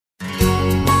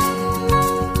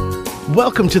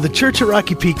Welcome to the Church at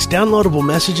Rocky Peak's downloadable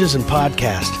messages and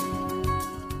podcast.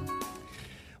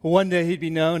 One day he'd be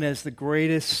known as the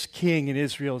greatest king in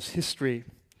Israel's history.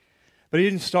 But he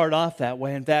didn't start off that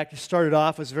way. In fact, he started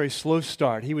off as a very slow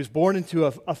start. He was born into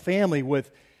a family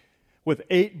with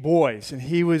 8 boys, and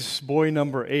he was boy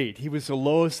number 8. He was the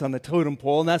lowest on the totem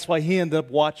pole, and that's why he ended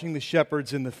up watching the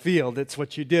shepherds in the field. It's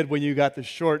what you did when you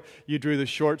drew the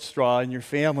short straw in your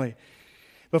family.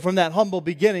 But from that humble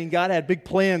beginning, God had big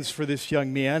plans for this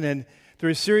young man, and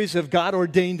through a series of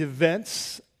God-ordained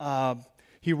events,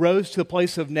 he rose to a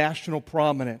place of national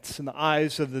prominence in the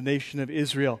eyes of the nation of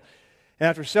Israel. And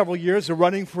after several years of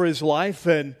running for his life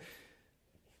and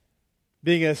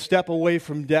being a step away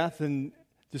from death and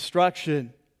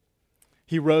destruction,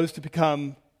 he rose to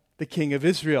become the king of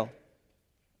Israel.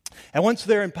 And once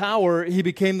there in power, he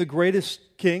became the greatest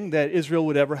king that Israel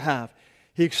would ever have.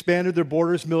 He expanded their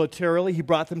borders militarily. He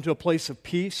brought them to a place of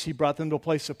peace. He brought them to a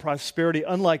place of prosperity,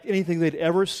 unlike anything they'd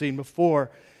ever seen before.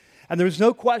 And there was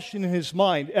no question in his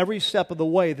mind every step of the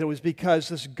way that it was because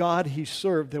this God he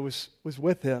served that was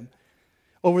with him.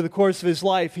 Over the course of his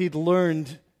life, he'd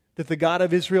learned that the God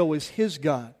of Israel was his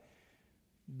God,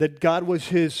 that God was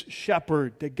his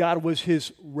shepherd, that God was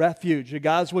his refuge, that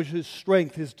God was his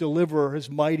strength, his deliverer, his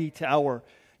mighty tower.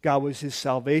 God was his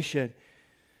salvation.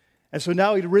 And so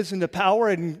now he'd risen to power,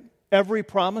 and every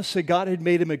promise that God had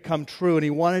made him had come true, and he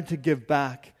wanted to give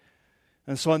back.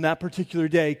 And so on that particular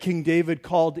day, King David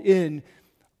called in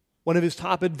one of his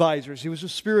top advisors. He was a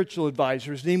spiritual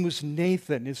advisor. His name was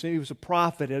Nathan. He was a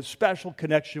prophet, had a special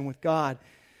connection with God.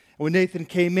 And when Nathan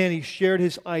came in, he shared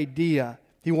his idea.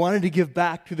 He wanted to give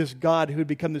back to this God who had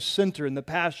become the center and the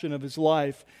passion of his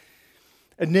life.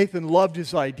 And Nathan loved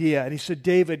his idea, and he said,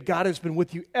 David, God has been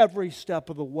with you every step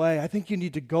of the way. I think you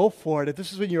need to go for it. If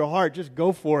this is in your heart, just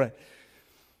go for it.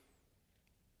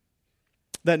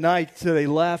 That night, so they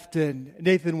left, and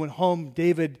Nathan went home.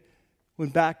 David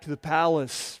went back to the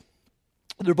palace.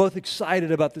 They're both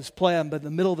excited about this plan, but in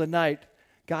the middle of the night,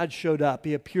 God showed up.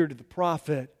 He appeared to the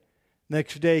prophet.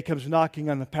 Next day, he comes knocking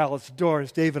on the palace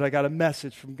doors. David, I got a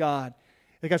message from God.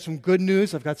 I got some good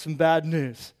news. I've got some bad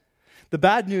news. The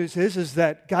bad news is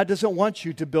that God doesn't want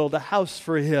you to build a house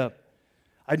for him.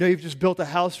 I know you've just built a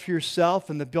house for yourself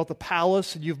and built a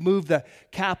palace, and you've moved the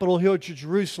capital here to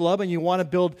Jerusalem, and you want to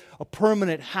build a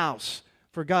permanent house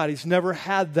for God. He's never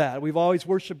had that. We've always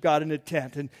worshiped God in a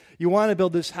tent, and you want to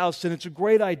build this house, and it's a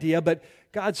great idea, but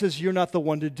God says you're not the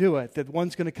one to do it, that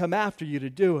one's going to come after you to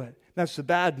do it. That's the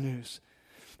bad news.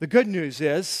 The good news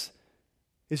is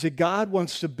that God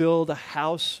wants to build a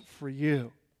house for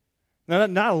you. Now,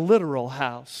 not a literal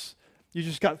house. You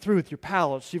just got through with your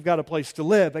palace. You've got a place to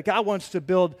live. But God wants to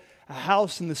build a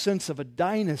house in the sense of a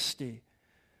dynasty.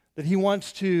 That he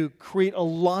wants to create a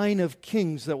line of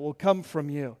kings that will come from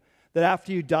you. That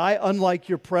after you die, unlike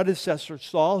your predecessor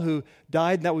Saul, who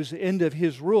died and that was the end of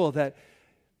his rule, that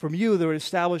from you there would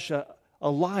establish a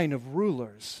line of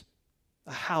rulers.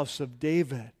 A house of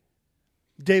David.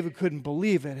 David couldn't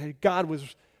believe it. God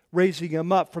was raising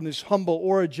him up from his humble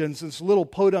origins, this little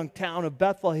podunk town of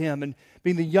Bethlehem, and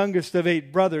being the youngest of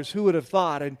 8 brothers. Who would have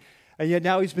thought? And yet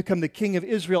now he's become the king of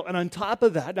Israel. And on top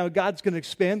of that, now God's going to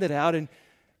expand it out and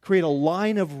create a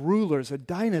line of rulers, a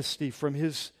dynasty from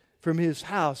his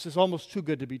house. It's almost too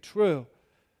good to be true.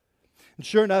 And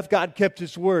sure enough, God kept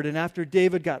his word. And after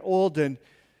David got old and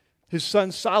his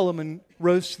son Solomon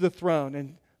rose to the throne,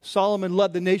 and Solomon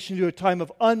led the nation to a time of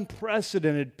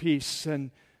unprecedented peace,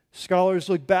 and scholars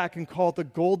look back and call it the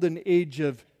golden age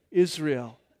of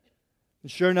Israel. And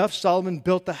sure enough, Solomon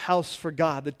built the house for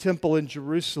God, the temple in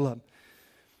Jerusalem.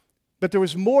 But there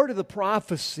was more to the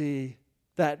prophecy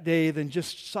that day than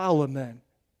just Solomon.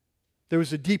 There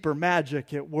was a deeper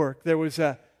magic at work. There was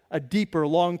a deeper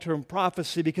long-term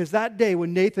prophecy, because that day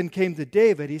when Nathan came to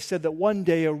David, he said that one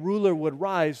day a ruler would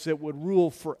rise that would rule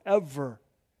forever.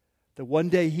 That one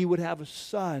day he would have a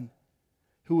son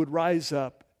who would rise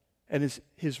up and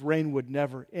his reign would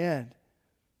never end.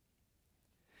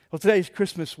 Well, today's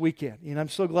Christmas weekend, and I'm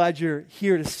so glad you're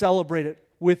here to celebrate it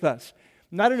with us.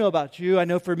 And I don't know about you. I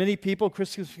know for many people,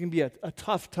 Christmas can be a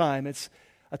tough time. It's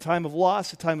a time of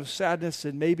loss, a time of sadness,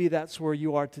 and maybe that's where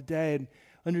you are today, and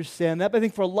understand that. But I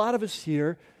think for a lot of us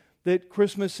here, that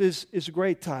Christmas is a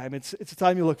great time. It's a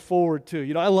time you look forward to.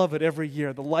 You know, I love it every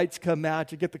year. The lights come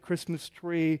out, you get the Christmas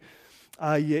tree.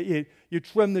 You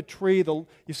trim the tree,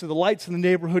 you see the lights in the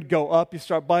neighborhood go up, you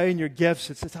start buying your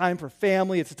gifts. It's a time for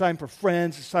family, it's a time for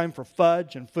friends, it's time for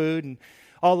fudge and food and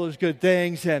all those good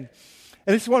things. And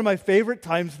it's one of my favorite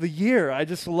times of the year. I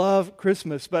just love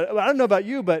Christmas. But I don't know about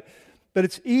you, but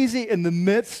it's easy in the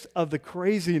midst of the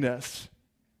craziness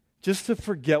just to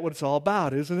forget what it's all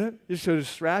about, isn't it? You're so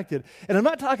distracted. And I'm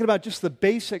not talking about just the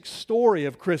basic story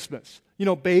of Christmas. You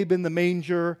know, babe in the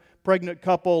manger, pregnant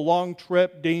couple, long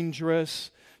trip, dangerous,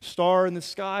 star in the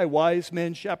sky, wise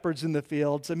men, shepherds in the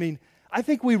fields. I mean, I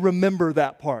think we remember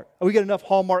that part. We get enough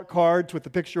Hallmark cards with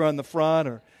the picture on the front,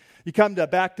 or you come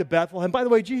back to Bethlehem. By the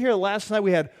way, did you hear last night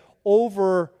we had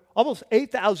over almost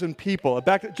 8,000 people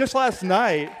just last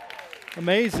night?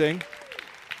 Amazing.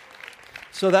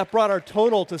 So that brought our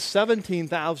total to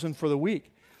 17,000 for the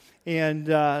week. And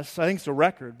so I think it's a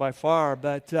record by far.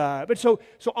 But so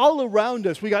all around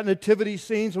us, we got nativity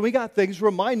scenes, and we got things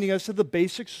reminding us of the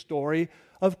basic story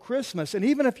of Christmas. And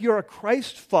even if you're a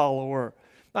Christ follower,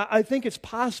 I think it's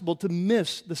possible to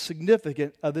miss the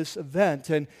significance of this event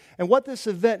and what this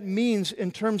event means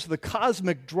in terms of the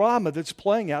cosmic drama that's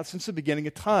playing out since the beginning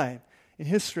of time in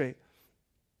history.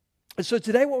 And so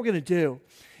today what we're going to do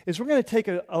is we're going to take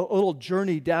a little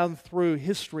journey down through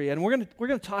history, and we're going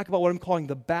to talk about what I'm calling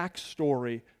the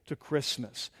backstory to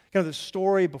Christmas, kind of the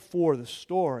story before the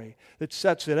story that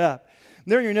sets it up.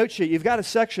 And there in your note sheet, you've got a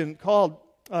section called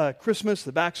Christmas,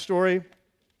 the backstory.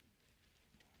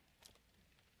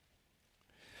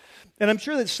 And I'm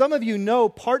sure that some of you know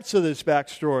parts of this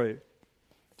backstory.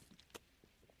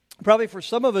 Probably for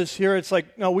some of us here, it's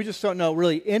like, no, we just don't know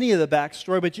really any of the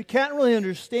backstory, but you can't really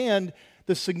understand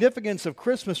the significance of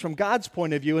Christmas from God's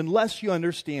point of view unless you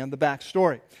understand the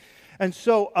backstory. And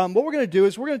so what we're going to do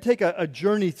is we're going to take a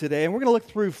journey today, and we're going to look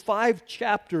through 5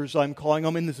 chapters, I'm calling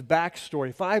them, in this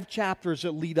backstory. 5 chapters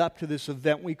that lead up to this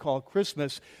event we call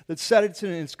Christmas that set it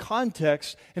in its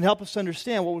context and help us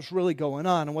understand what was really going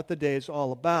on and what the day is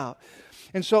all about.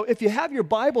 And so if you have your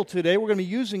Bible today, we're going to be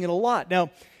using it a lot.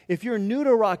 Now, if you're new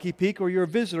to Rocky Peak or you're a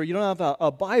visitor, you don't have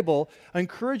a Bible, I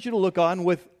encourage you to look on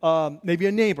with maybe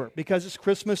a neighbor, because it's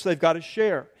Christmas, they've got to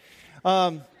share.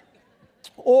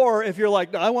 Or if you're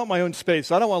like, no, I want my own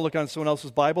space, I don't want to look on someone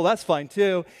else's Bible, that's fine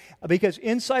too, because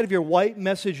inside of your white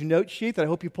message note sheet that I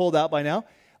hope you pulled out by now,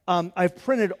 I've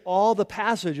printed all the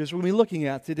passages we're going to be looking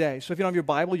at today. So if you don't have your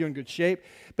Bible, you're in good shape.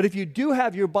 But if you do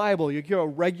have your Bible, you're a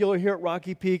regular here at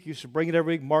Rocky Peak, you should bring it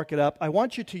every week, mark it up. I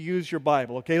want you to use your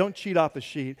Bible, okay? Don't cheat off the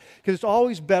sheet, because it's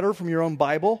always better from your own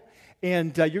Bible.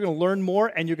 And you're going to learn more,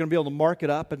 and you're going to be able to mark it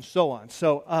up and so on.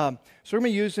 So we're going to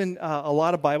be using a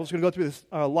lot of Bibles. We're going to go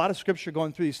through a lot of Scripture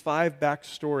going through these 5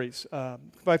 backstories,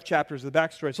 5 chapters of the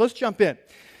backstory. So let's jump in.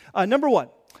 Number 1,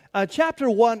 chapter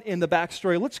 1 in the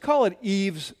backstory, let's call it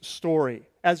Eve's story,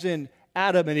 as in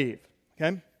Adam and Eve,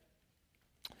 okay?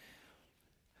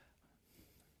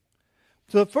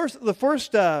 So the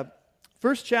first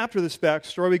chapter of this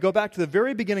backstory, we go back to the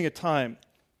very beginning of time.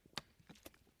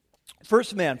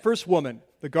 First man, first woman,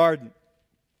 the garden.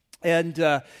 And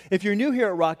if you're new here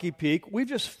at Rocky Peak, we've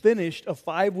just finished a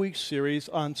 5-week series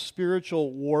on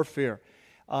spiritual warfare.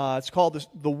 It's called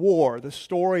The War, the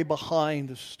story behind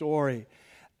the story.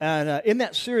 And in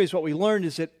that series, what we learned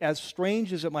is that, as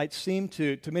strange as it might seem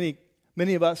to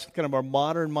many of us, kind of our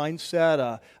modern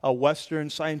mindset, a Western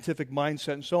scientific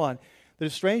mindset and so on, that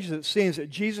as strange as it seems,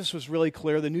 that Jesus was really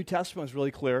clear, the New Testament was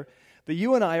really clear, that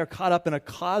you and I are caught up in a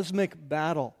cosmic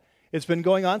battle. It's been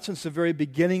going on since the very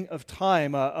beginning of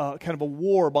time, kind of a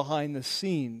war behind the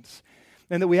scenes.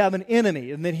 And that we have an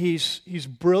enemy, and that he's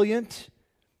brilliant,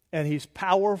 and he's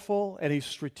powerful, and he's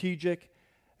strategic,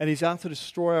 and he's out to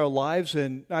destroy our lives,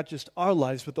 and not just our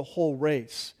lives, but the whole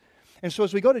race. And so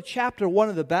as we go to chapter 1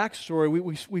 of the backstory,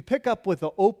 we pick up with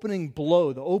the opening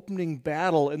blow, the opening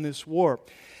battle in this war.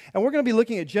 And we're going to be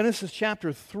looking at Genesis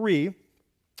chapter 3.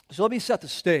 So let me set the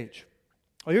stage.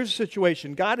 Well, here's the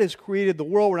situation. God has created the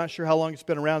world. We're not sure how long it's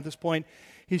been around at this point.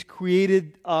 He's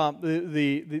created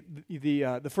the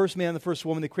first man, the first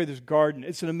woman. They created this garden.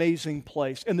 It's an amazing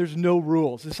place, and there's no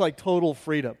rules. It's like total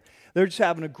freedom. They're just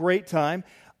having a great time.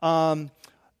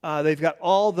 They've got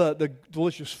all the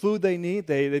delicious food they need.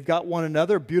 They've got one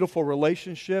another, beautiful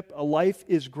relationship. Life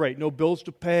is great. No bills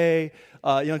to pay.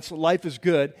 Life is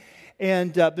good.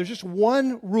 And there's just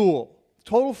one rule.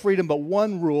 Total freedom, but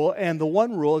one rule, and the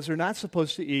one rule is they're not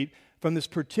supposed to eat from this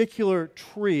particular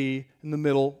tree in the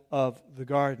middle of the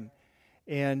garden.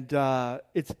 And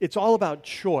it's all about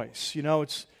choice. You know,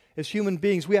 as human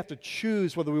beings, we have to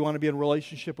choose whether we want to be in a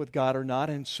relationship with God or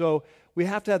not, and so we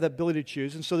have to have the ability to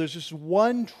choose. And so there's this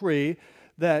one tree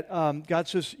that God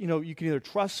says, you can either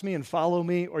trust me and follow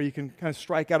me, or you can kind of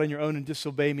strike out on your own and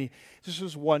disobey me. This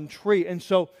is one tree. And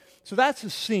so that's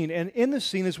the scene. And in the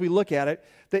scene, as we look at it,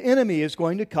 the enemy is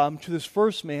going to come to this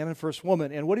first man and first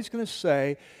woman. And what he's going to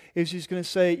say is he's going to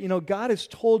say, God has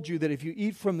told you that if you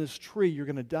eat from this tree, you're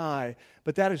going to die.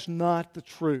 But that is not the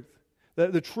truth.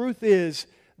 The truth is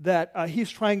that he's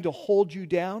trying to hold you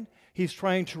down. He's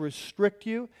trying to restrict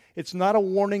you. It's not a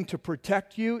warning to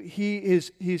protect you.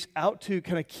 He's out to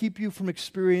kind of keep you from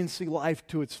experiencing life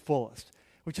to its fullest,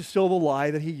 which is still the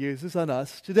lie that he uses on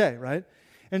us today, right?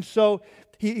 And so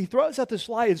he throws out this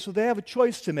lie, and so they have a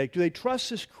choice to make. Do they trust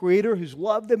this creator who's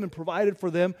loved them and provided for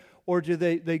them, or do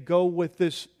they go with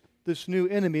this new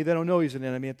enemy? They don't know he's an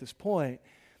enemy at this point.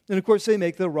 And of course, they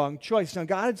make the wrong choice. Now,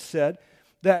 God had said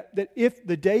that if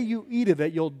the day you eat of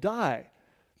it, you'll die.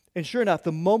 And sure enough,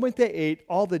 the moment they ate,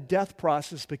 all the death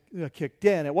process kicked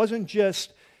in. It wasn't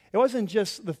just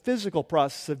the physical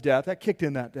process of death that kicked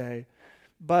in that day,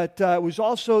 but it was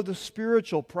also the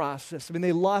spiritual process. I mean,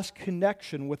 they lost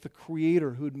connection with the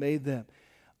Creator who'd made them.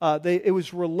 It was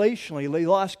relationally. They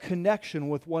lost connection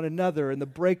with one another, and the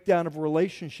breakdown of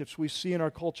relationships we see in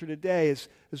our culture today is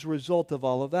a result of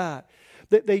all of that.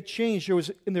 They changed. There was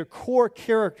in their core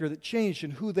character that changed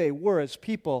in who they were as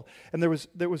people, and there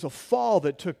was a fall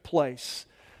that took place.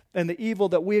 And the evil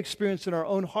that we experience in our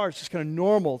own hearts is kind of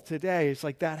normal today. It's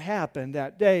like that happened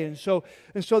that day. And so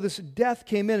this death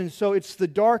came in, and so it's the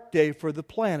dark day for the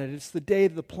planet. It's the day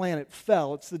the planet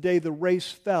fell. It's the day the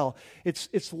race fell.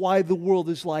 It's why the world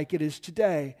is like it is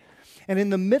today. And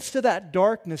in the midst of that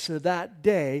darkness of that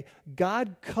day,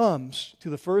 God comes to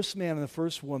the first man and the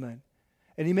first woman,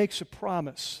 and he makes a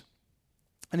promise.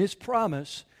 And his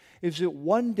promise is that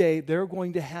one day they're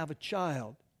going to have a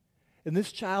child. And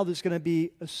this child is going to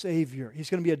be a savior. He's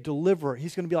going to be a deliverer.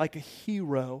 He's going to be like a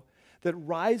hero that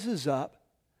rises up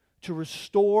to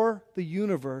restore the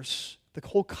universe, the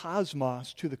whole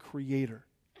cosmos, to the Creator.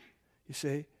 You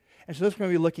see? And so that's what we're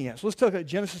going to be looking at. So let's talk about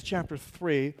Genesis chapter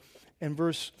 3 and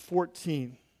verse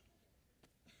 14.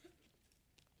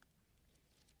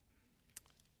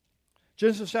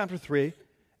 Genesis chapter 3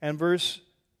 and verse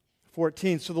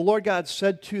 14. So the Lord God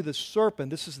said to the serpent,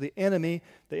 this is the enemy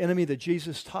that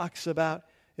Jesus talks about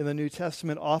in the New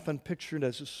Testament, often pictured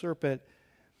as a serpent.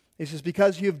 He says,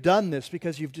 because you've done this,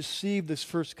 because you've deceived this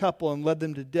first couple and led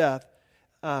them to death,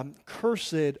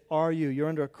 cursed are you. You're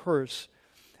under a curse.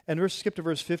 And skip to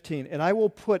verse 15. And I will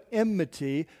put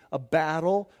enmity, a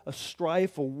battle, a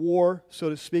strife, a war, so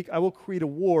to speak. I will create a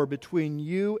war between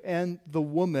you and the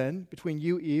woman, between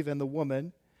you, Eve, and the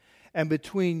woman, and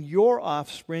between your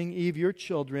offspring, Eve, your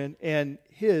children, and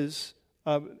his,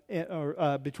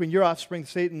 between your offspring,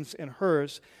 Satan's, and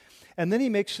hers. And then he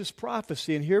makes this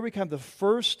prophecy, and here we come, the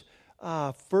first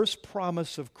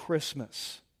promise of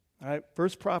Christmas. All right,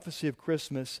 first prophecy of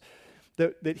Christmas,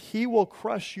 that he will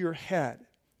crush your head.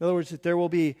 In other words, that there will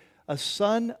be a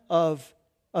son of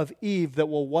Eve that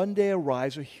will one day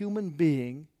arise, a human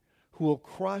being, who will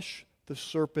crush the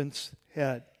serpent's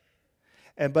head.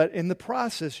 But in the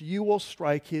process, you will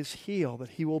strike his heel, that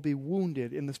he will be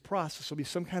wounded in this process. There will be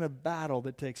some kind of battle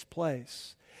that takes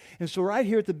place. And so right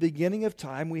here at the beginning of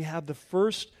time, we have the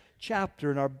first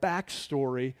chapter in our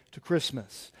backstory to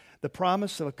Christmas. The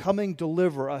promise of a coming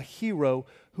deliverer, a hero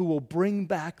who will bring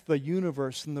back the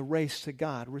universe and the race to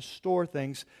God, restore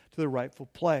things to their rightful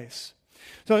place.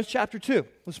 So it's chapter 2.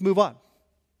 Let's move on.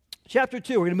 Chapter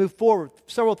 2, we're going to move forward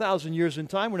several thousand years in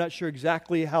time. We're not sure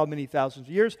exactly how many thousands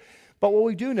of years. But what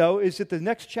we do know is that the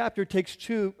next chapter takes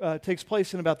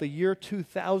place in about the year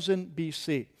 2000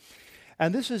 BC.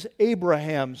 And this is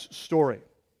Abraham's story.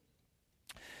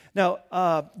 Now,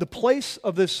 the place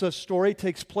of this story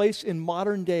takes place in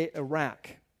modern-day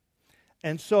Iraq.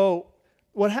 And so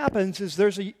what happens is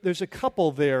there's a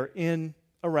couple there in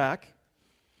Iraq.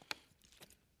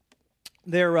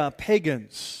 They're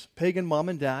pagans, pagan mom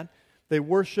and dad. They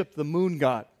worship the moon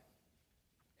god.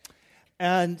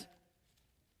 And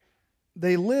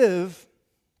they live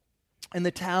in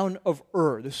the town of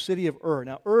Ur, the city of Ur.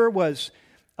 Now, Ur was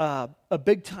a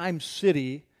big-time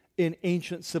city in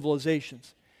ancient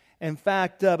civilizations. In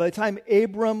fact, by the time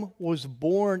Abram was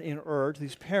born in Ur to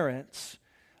these parents,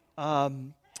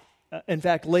 in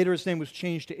fact, later his name was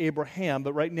changed to Abraham,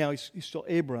 but right now he's still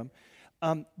Abram.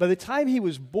 By the time he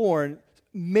was born,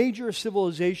 major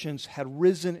civilizations had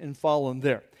risen and fallen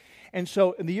there. And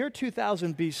so in the year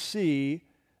 2000 BC,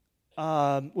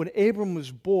 when Abram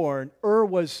was born, Ur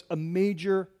was a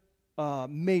major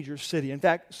city. In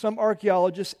fact, some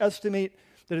archaeologists estimate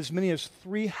that as many as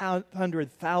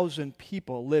 300,000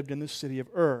 people lived in the city of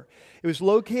Ur. It was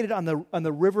located on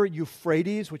the river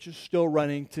Euphrates, which is still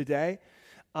running today.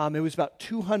 It was about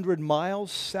 200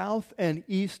 miles south and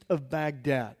east of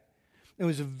Baghdad. It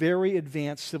was a very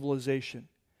advanced civilization.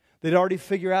 They'd already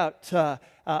figured out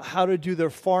how to do their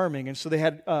farming, and so they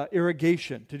had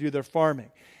irrigation to do their farming.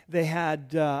 They had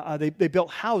they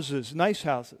built houses, nice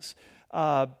houses.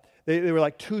 They were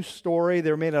like 2-story.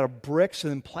 They were made out of bricks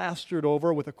and then plastered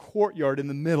over with a courtyard in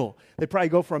the middle. They probably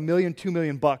go for $1 million, $2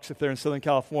 million if they're in Southern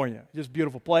California. Just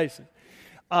beautiful places.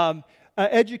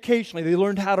 Educationally, they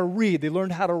learned how to read. They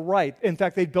learned how to write. In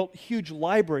fact, they built huge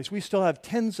libraries. We still have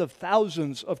tens of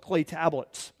thousands of clay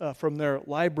tablets from their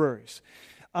libraries.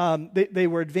 They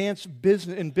were advanced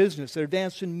in business. They're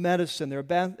advanced in medicine. They're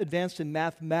advanced in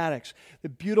mathematics. The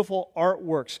beautiful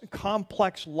artworks,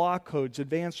 complex law codes,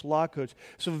 advanced law codes.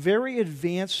 So very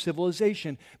advanced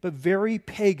civilization, but very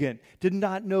pagan. Did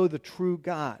not know the true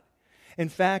God. In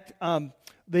fact,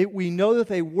 we know that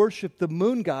they worship the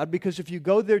moon god because if you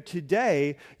go there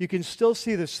today, you can still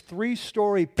see this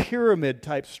 3-story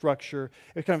pyramid-type structure.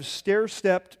 It's kind of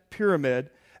stair-stepped pyramid.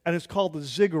 And it's called the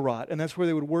ziggurat, and that's where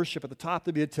they would worship. At the top,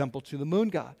 there'd be a temple to the moon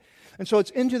god. And so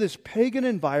it's into this pagan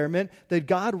environment that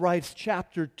God writes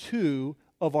chapter 2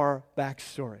 of our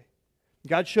backstory.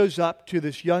 God shows up to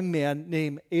this young man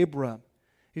named Abram.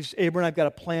 He says, Abram, I've got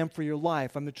a plan for your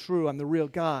life. I'm the real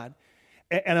God.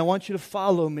 And I want you to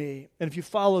follow me. And if you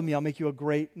follow me, I'll make you a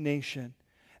great nation.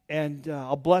 And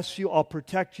I'll bless you. I'll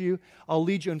protect you. I'll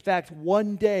lead you. In fact,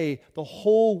 one day, the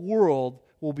whole world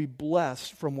will be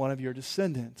blessed from one of your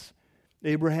descendants.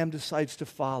 Abraham decides to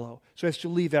follow. So he has to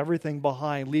leave everything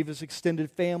behind, leave his extended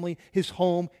family, his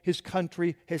home, his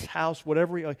country, his house,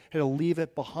 whatever. He had to leave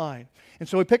it behind. And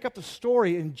so we pick up the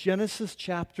story in Genesis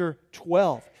chapter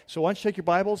 12. So why don't you take your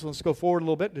Bibles and let's go forward a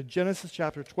little bit to Genesis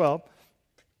chapter 12.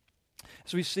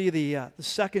 So we see the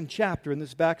second chapter in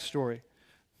this backstory.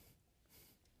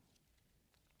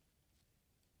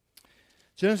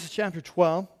 Genesis chapter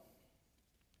 12.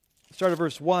 Start at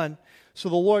verse 1. So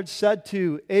the Lord said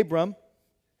to Abram,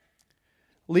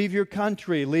 leave your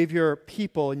country, leave your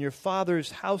people and your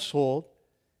father's household,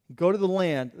 go to the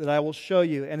land that I will show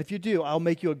you. And if you do, I'll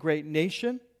make you a great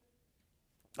nation.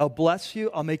 I'll bless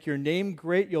you. I'll make your name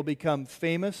great. You'll become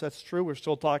famous. That's true. We're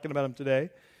still talking about him today.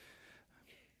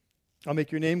 I'll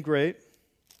make your name great.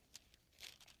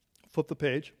 Flip the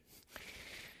page.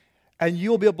 And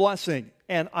you will be a blessing.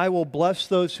 And I will bless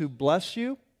those who bless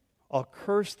you. I'll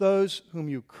curse those whom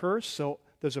you curse. So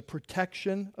there's a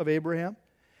protection of Abraham.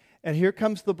 And here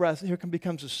becomes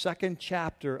the second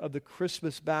chapter of the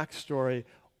Christmas backstory.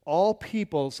 All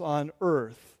peoples on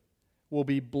earth will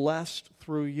be blessed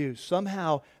through you.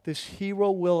 Somehow this hero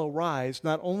will arise,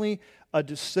 not only a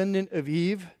descendant of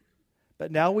Eve, but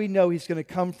now we know he's going to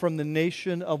come from the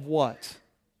nation of what?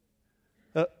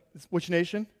 Which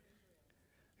nation?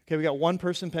 Okay, we got one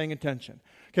person paying attention.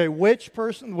 Okay, which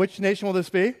nation will this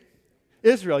be?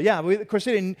 Israel, yeah. Of course,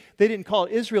 they didn't call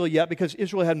it Israel yet because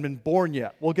Israel hadn't been born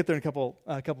yet. We'll get there in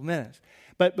a couple minutes.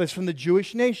 But it's from the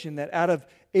Jewish nation that out of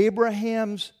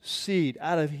Abraham's seed,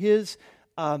 out of his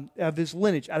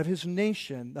lineage, out of his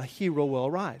nation, the hero will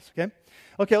arise.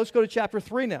 Okay, let's go to chapter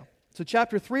 3 now. So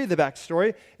chapter 3 of the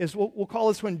backstory is, we'll call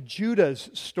this one Judah's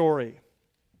story.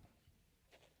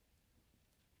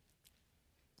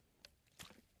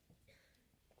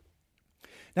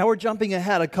 Now we're jumping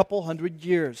ahead a couple hundred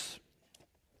years.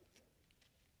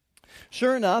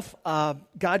 Sure enough,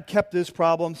 God kept this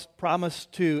promise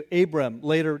to Abram,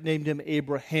 later named him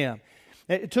Abraham.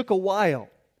 It took a while.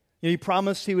 He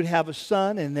promised he would have a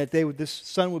son and that this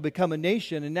son would become a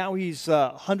nation, and now he's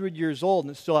 100 years old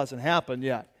and it still hasn't happened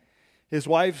yet. His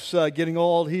wife's getting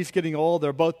old, he's getting old,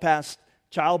 they're both past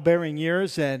childbearing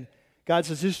years, and God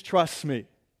says, just trust me.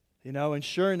 And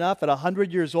sure enough, at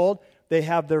 100 years old, they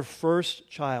have their first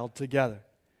child together.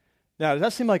 Now, does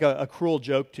that seem like a cruel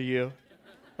joke to you?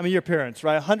 I mean, your parents,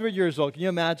 right? 100 years old. Can you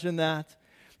imagine that?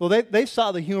 Well, they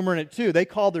saw the humor in it too. They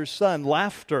called their son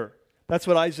Laughter. That's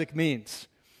what Isaac means.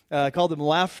 Called him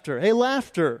Laughter. Hey,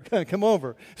 Laughter, come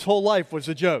over. His whole life was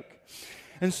a joke.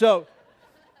 And so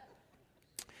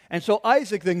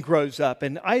Isaac then grows up,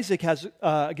 and Isaac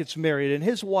gets married. And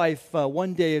his wife,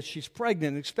 one day as she's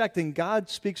pregnant, expecting, God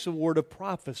speaks a word of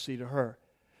prophecy to her.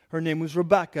 Her name was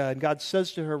Rebekah, and God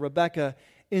says to her, Rebekah,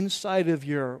 inside of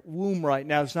your womb right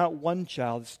now is not one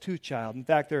child, it's two child. In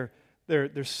fact,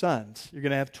 they're sons. You're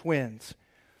going to have twins.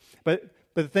 But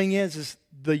the thing is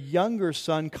the younger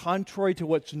son, contrary to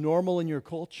what's normal in your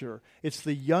culture, it's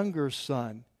the younger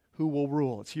son who will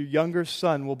rule. It's your younger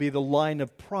son will be the line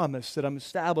of promise that I'm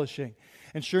establishing.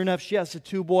 And sure enough, she has the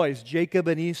two boys, Jacob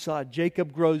and Esau.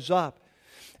 Jacob grows up,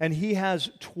 and he has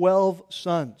 12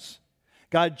 sons.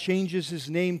 God changes his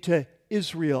name to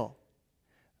Israel,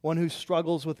 one who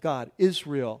struggles with God,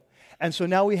 Israel. And so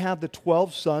now we have the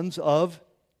 12 sons of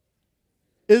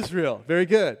Israel. Very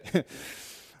good. All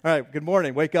right, good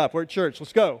morning. Wake up. We're at church.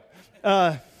 Let's go.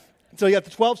 So you have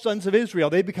the 12 sons of Israel.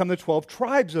 They become the 12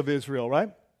 tribes of Israel,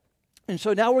 right? And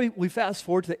so now we fast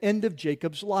forward to the end of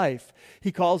Jacob's life.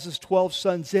 He calls his 12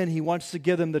 sons in. He wants to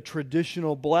give them the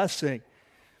traditional blessing.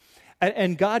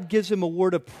 And God gives him a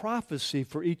word of prophecy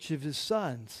for each of his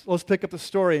sons. Let's pick up the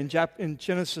story in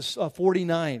Genesis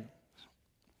 49.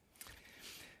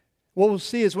 What we'll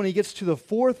see is when he gets to the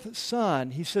fourth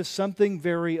son, he says something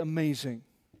very amazing.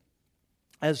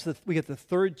 We get the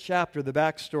third chapter, the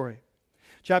backstory.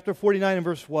 Chapter 49 and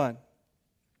verse 1.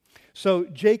 So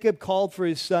Jacob called for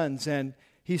his sons, and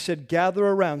he said, "Gather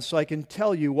around so I can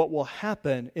tell you what will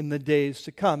happen in the days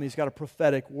to come." He's got a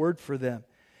prophetic word for them.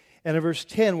 And in verse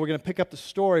 10, we're going to pick up the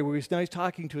story where he's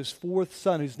talking to his fourth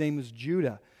son, whose name is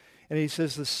Judah. And he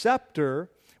says, the scepter,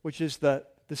 which is the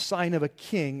sign of a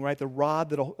king, right? The rod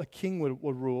that a king would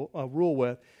rule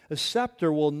with. A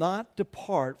scepter will not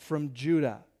depart from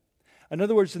Judah. In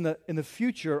other words, in the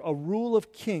future, a rule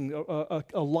of king,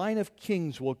 a line of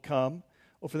kings will come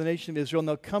for the nation of Israel, and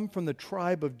they'll come from the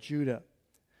tribe of Judah.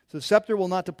 So the scepter will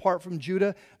not depart from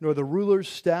Judah, nor the ruler's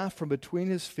staff from between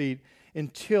his feet,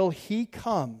 until he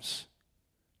comes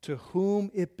to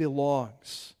whom it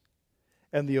belongs.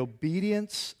 And the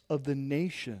obedience of the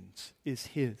nations is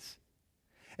his.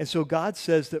 And so God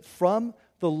says that from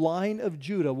the line of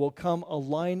Judah will come a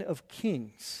line of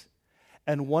kings.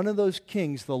 And one of those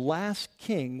kings, the last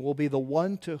king, will be the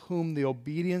one to whom the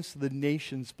obedience of the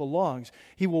nations belongs.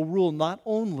 He will rule not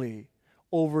only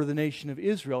over the nation of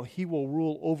Israel, he will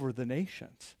rule over the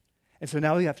nations. And so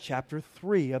now we have chapter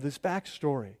 3 of this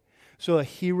backstory. So a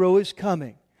hero is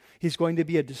coming. He's going to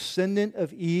be a descendant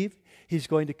of Eve. He's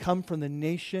going to come from the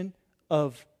nation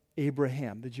of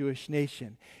Abraham, the Jewish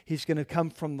nation. He's going to come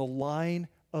from the line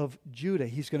of Judah.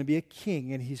 He's going to be a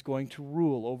king, and he's going to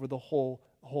rule over the whole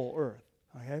earth.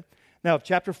 Okay? Now,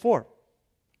 chapter 4.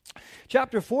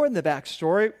 Chapter 4 in the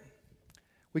backstory,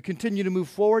 we continue to move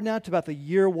forward now to about the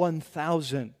year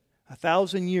 1000.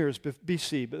 1,000 years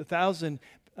BC, but 1,000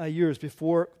 years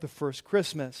before the first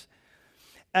Christmas.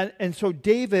 And so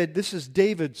David, this is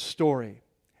David's story.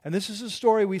 And this is the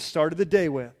story we started the day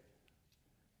with.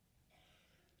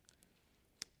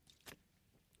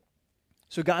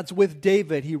 So God's with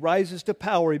David. He rises to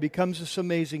power. He becomes this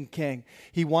amazing king.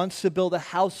 He wants to build a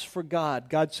house for God.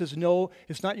 God says, no,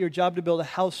 it's not your job to build a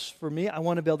house for me. I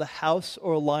want to build a house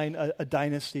or a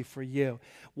dynasty for you.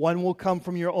 One will come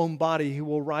from your own body. He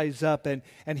will rise up, and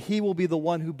he will be the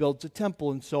one who builds a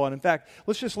temple and so on. In fact,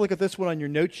 let's just look at this one on your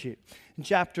note sheet. In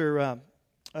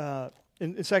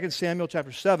in 2 Samuel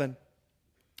chapter 7,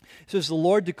 it says, "The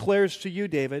Lord declares to you,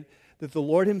 David, that the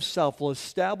Lord himself will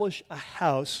establish a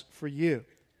house for you.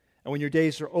 And when your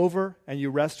days are over and you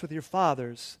rest with your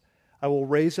fathers, I will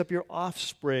raise up your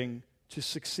offspring to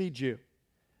succeed you,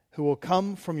 who will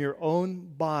come from your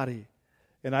own body,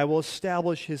 and I will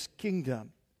establish his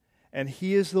kingdom. And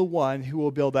he is the one who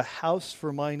will build a house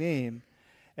for my name.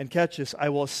 And catch this, I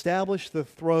will establish the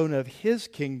throne of his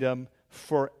kingdom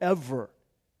forever.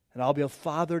 And I'll be a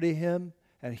father to him,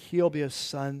 and he'll be a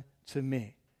son to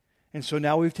me." And so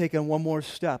now we've taken one more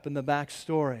step in the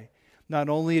backstory. Not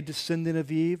only a descendant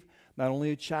of Eve, not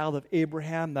only a child of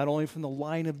Abraham, not only from the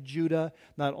line of Judah,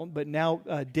 but now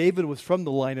David was from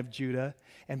the line of Judah,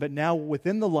 but now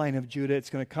within the line of Judah, it's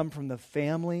going to come from the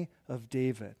family of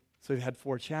David. So we've had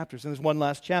 4 chapters, and there's one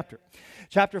last chapter.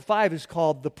 Chapter 5 is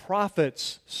called the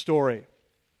prophet's story.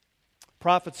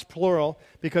 Prophets plural,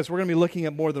 because we're going to be looking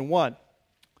at more than one.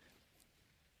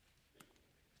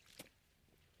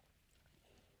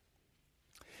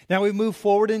 Now we move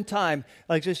forward in time.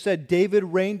 Like I said, David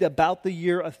reigned about the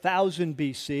year 1000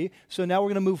 BC. So now we're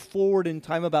going to move forward in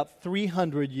time about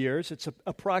 300 years. It's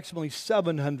approximately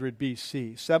 700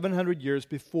 BC, 700 years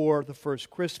before the first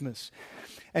Christmas.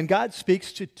 And God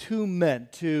speaks to 2 men,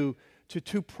 to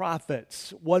 2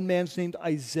 prophets. One man's named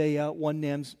Isaiah, one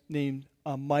man's named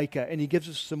Micah. And he gives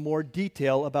us some more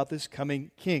detail about this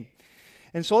coming king.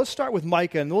 And so let's start with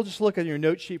Micah, and we'll just look at your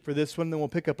note sheet for this one, and then we'll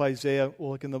pick up Isaiah. We'll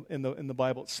look in the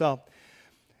Bible itself.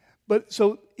 But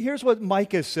so here's what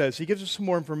Micah says. He gives us some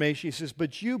more information. He says,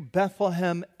 "But you,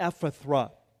 Bethlehem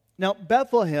Ephrathah." Now,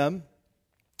 Bethlehem,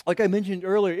 like I mentioned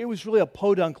earlier, it was really a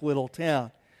podunk little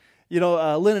town. You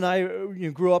know, Lynn and I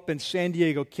grew up in San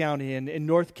Diego County and in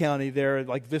North County there,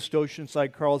 like Vista,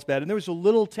 Oceanside, Carlsbad, and there was a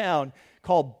little town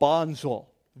called Bonsall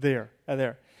there.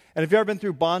 And if you've ever been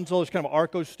through Bonsall, there's kind of an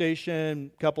Arco station,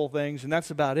 a couple of things, and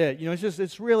that's about it. You know,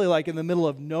 it's really like in the middle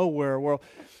of nowhere. Well,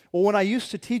 when I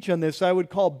used to teach on this, I would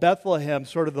call Bethlehem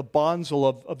sort of the Bonsall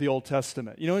of the Old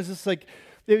Testament. You know, it's just like,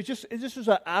 it just was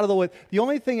out of the way. The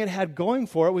only thing it had going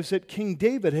for it was that King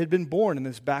David had been born in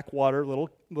this backwater little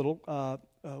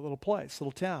place,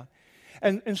 little town.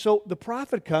 And so the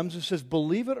prophet comes and says,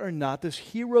 believe it or not, this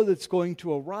hero that's going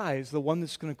to arise, the one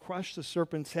that's going to crush the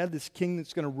serpent's head, this king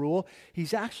that's going to rule,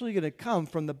 he's actually going to come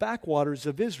from the backwaters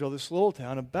of Israel, this little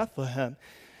town of Bethlehem.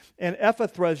 And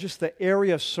Ephrathah is just the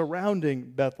area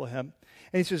surrounding Bethlehem.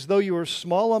 And he says, though you are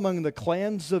small among the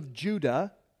clans of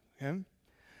Judah, okay,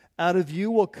 out of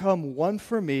you will come one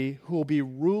for me who will be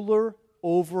ruler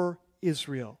over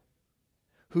Israel,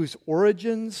 whose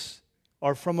origins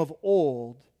are from of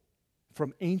old,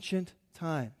 from ancient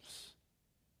times.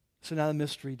 So now the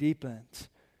mystery deepens.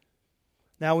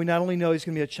 Now we not only know he's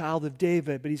going to be a child of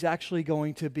David, but he's actually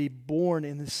going to be born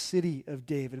in the city of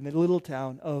David, in the little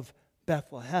town of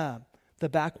Bethlehem, the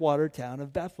backwater town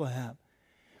of Bethlehem.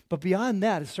 But beyond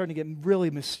that, it's starting to get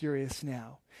really mysterious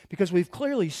now, because we've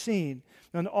clearly seen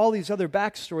in all these other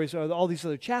backstories, or all these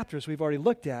other chapters we've already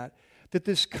looked at, that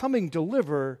this coming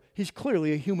deliverer, he's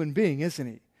clearly a human being, isn't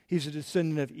he? He's a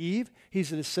descendant of Eve.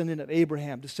 He's a descendant of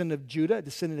Abraham, descendant of Judah,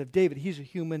 descendant of David. He's a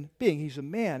human being. He's a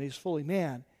man. He's fully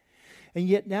man. And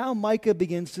yet now Micah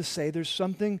begins to say there's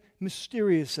something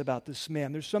mysterious about this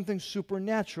man. There's something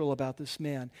supernatural about this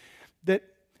man.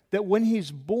 That when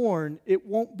he's born, it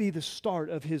won't be the start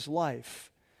of his life.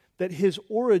 That his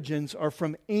origins are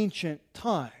from ancient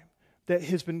time. That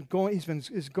his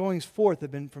goings forth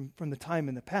have been from the time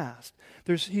in the past.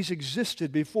 He's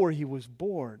existed before he was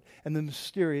born, and the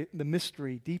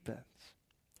mystery deepens.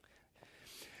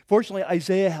 Fortunately,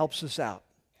 Isaiah helps us out.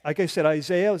 Like I said,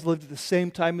 Isaiah lived at the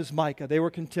same time as Micah. They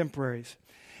were contemporaries.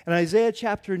 In Isaiah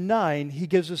chapter 9, he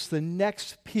gives us the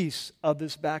next piece of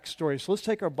this backstory. So let's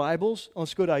take our Bibles, and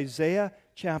let's go to Isaiah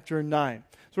chapter 9.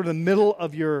 Sort of the middle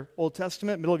of your Old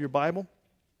Testament, middle of your Bible.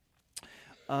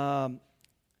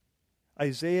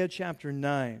 Isaiah chapter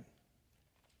 9.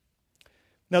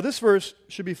 Now this verse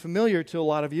should be familiar to a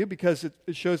lot of you because it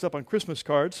shows up on Christmas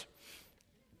cards.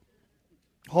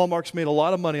 Hallmark's made a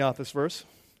lot of money off this verse.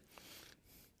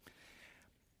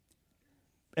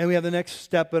 And we have the next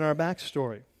step in our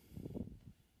backstory.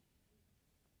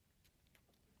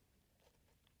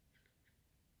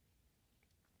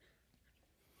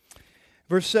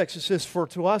 Verse 6, it says, "For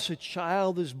to us a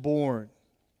child is born,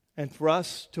 and to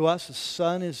us a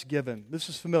son is given." This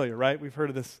is familiar, right? We've heard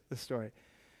of this story.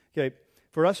 Okay,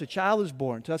 "For us a child is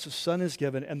born, to us a son is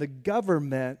given, and the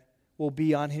government will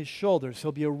be on his shoulders."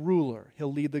 He'll be a ruler.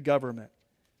 He'll lead the government.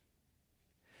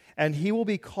 "And he will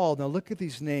be called," now look at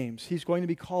these names. He's going to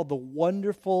be called the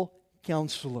Wonderful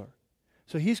Counselor.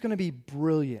 So he's going to be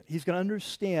brilliant. He's going to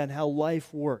understand how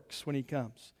life works when he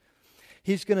comes.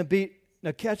 He's going to be,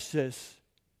 now catch this.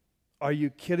 Are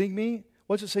you kidding me?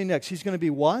 What's it say next? He's going to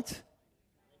be what?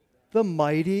 The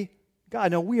mighty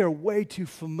God. Now, we are way too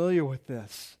familiar with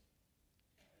this.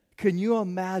 Can you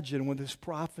imagine when this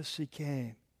prophecy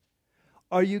came?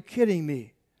 Are you kidding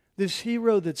me? This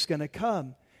hero that's going to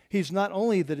come, he's not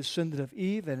only the descendant of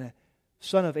Eve and a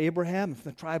son of Abraham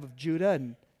from the tribe of Judah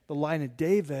and the line of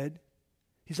David.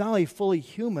 He's not only fully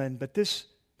human, but this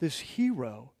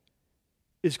hero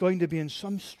is going to be in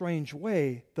some strange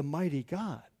way the mighty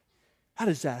God. How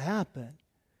does that happen?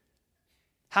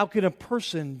 How can a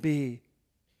person be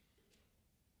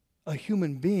a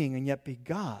human being and yet be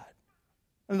God?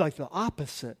 I mean, like the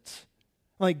opposite.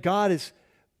 Like God is,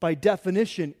 by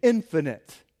definition,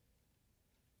 infinite.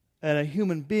 And a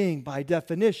human being, by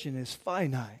definition, is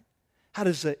finite. How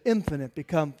does the infinite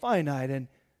become finite? And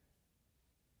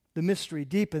the mystery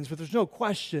deepens. But there's no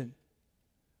question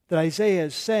that Isaiah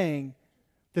is saying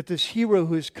that this hero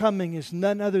who is coming is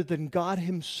none other than God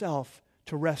himself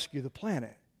to rescue the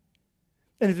planet.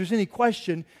 And if there's any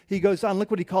question, he goes on, look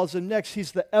what he calls him next.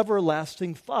 He's the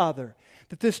everlasting Father.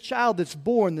 That this child that's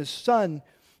born, this son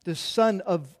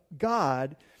of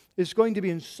God, is going to be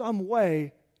in some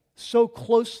way so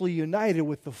closely united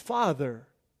with the Father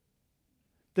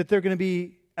that they're going to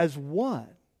be as one.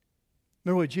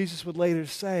 Remember what Jesus would later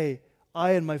say,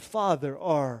 "I and my Father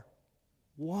are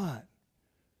one."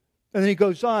 And then he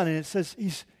goes on and it says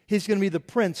he's going to be the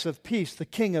Prince of Peace, the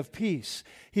King of Peace.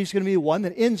 He's going to be the one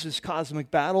that ends this cosmic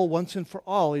battle once and for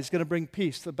all. He's going to bring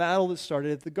peace, the battle that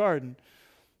started at the garden.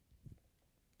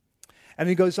 And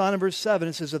he goes on in verse 7,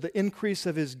 it says, "Of the increase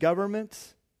of his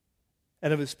government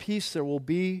and of his peace there will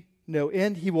be no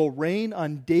end. He will reign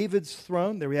on David's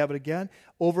throne," there we have it again,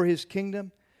 "over his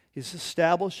kingdom. He's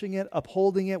establishing it,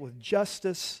 upholding it with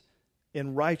justice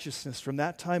and righteousness from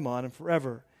that time on and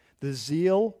forever. The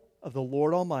zeal of the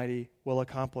Lord Almighty will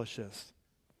accomplish this."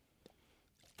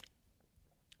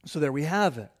 So there we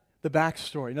have it, the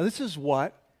backstory. Now this is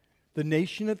what the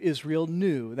nation of Israel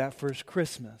knew that first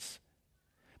Christmas.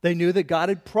 They knew that God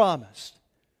had promised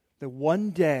that one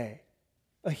day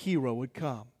a hero would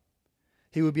come.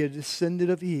 He would be a descendant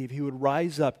of Eve. He would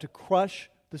rise up to crush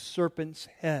the serpent's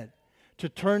head, to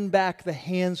turn back the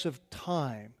hands of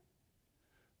time,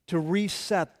 to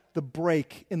reset the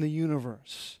break in the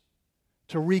universe,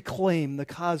 to reclaim the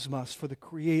cosmos for the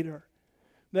Creator.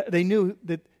 They knew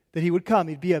that he would come.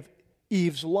 He'd be of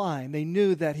Eve's line. They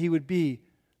knew that he would be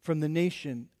from the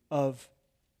nation of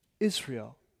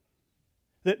Israel.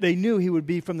 That they knew he would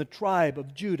be from the tribe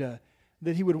of Judah,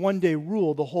 that he would one day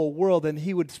rule the whole world, and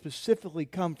he would specifically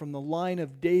come from the line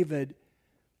of David,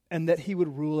 and that he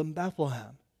would rule in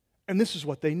Bethlehem. And this is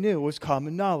what they knew. It was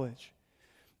common knowledge.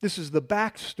 This is the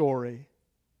backstory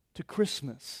to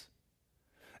Christmas.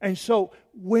 And so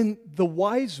when the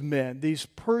wise men, these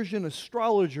Persian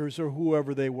astrologers or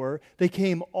whoever they were, they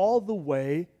came all the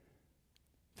way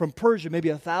from Persia,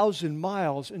 maybe 1,000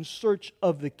 miles, in search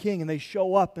of the king. And they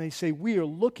show up and they say, we are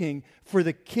looking for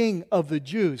the king of the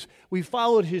Jews. We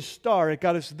followed his star. It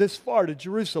got us this far to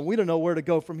Jerusalem. We don't know where to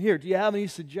go from here. Do you have any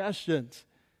suggestions?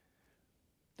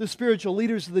 The spiritual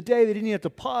leaders of the day, they didn't have to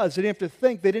pause. They didn't have to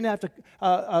think. They didn't have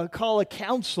to call a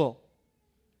council.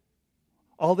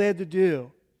 All they had to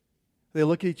do, they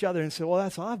look at each other and say, well,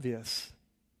 that's obvious.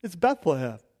 It's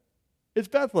Bethlehem. It's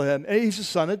Bethlehem. And he's the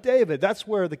son of David. That's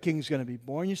where the king's going to be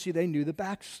born. You see, they knew the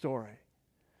backstory.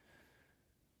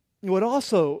 What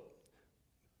also,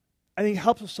 I think,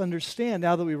 helps us understand,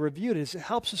 now that we reviewed it, is it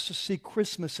helps us to see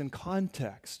Christmas in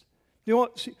context. You know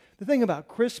what? See, the thing about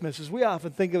Christmas is we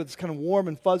often think of it as kind of warm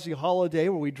and fuzzy holiday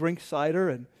where we drink cider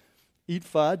and eat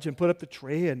fudge and put up the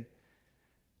tree, and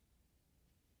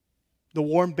the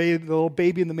little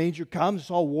baby in the manger comes.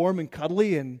 It's all warm and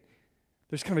cuddly, and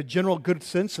there's kind of a general good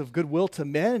sense of goodwill to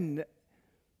men.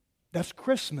 That's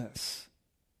Christmas.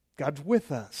 God's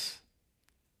with us.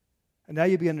 And now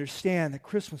you understand that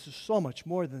Christmas is so much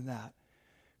more than that.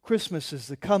 Christmas is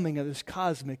the coming of this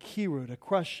cosmic hero to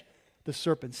crush the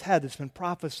serpent's head that's been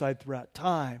prophesied throughout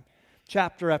time.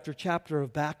 Chapter after chapter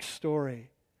of backstory.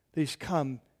 That he's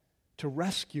come to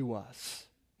rescue us.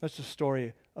 That's the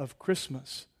story of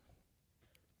Christmas.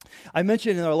 I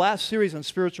mentioned in our last series on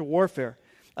spiritual warfare,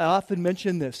 I often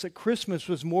mention this, that Christmas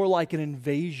was more like an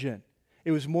invasion.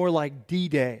 It was more like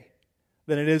D-Day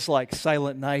than it is like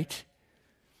Silent Night.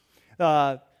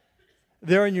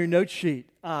 There in your note sheet,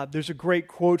 there's a great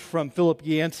quote from Philip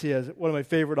Yancey, one of my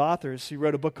favorite authors. He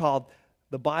wrote a book called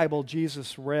The Bible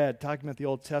Jesus Read, talking about the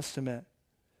Old Testament.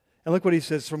 And look what he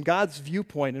says, from God's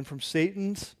viewpoint and from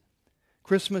Satan's,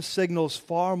 Christmas signals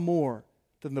far more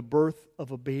than the birth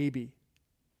of a baby.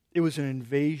 It was an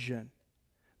invasion,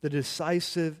 the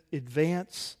decisive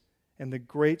advance, and the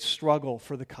great struggle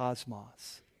for the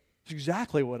cosmos. It's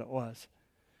exactly what it was.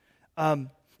 You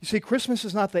see, Christmas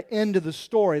is not the end of the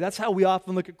story. That's how we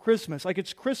often look at Christmas. Like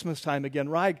it's Christmas time again,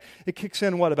 right? It kicks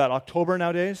in, what, about October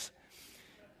nowadays?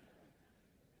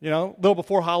 You know, a little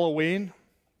before Halloween.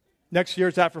 Next year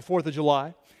it's after 4th of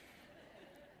July.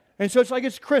 And so it's like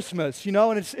it's Christmas, you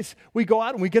know, and it's we go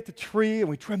out and we get the tree and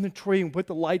we trim the tree and we put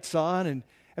the lights on and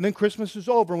then Christmas is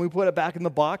over and we put it back in the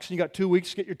box and you got 2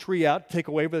 weeks to get your tree out, take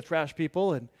away with the trash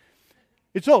people, and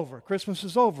it's over. Christmas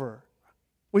is over.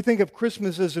 We think of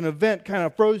Christmas as an event kind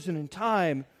of frozen in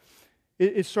time.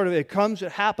 It's sort of, it comes,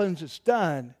 it happens, it's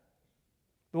done.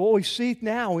 But what we see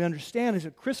now, we understand, is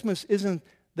that Christmas isn't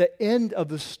the end of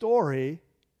the story.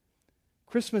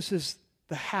 Christmas is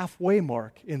the halfway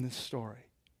mark in the story.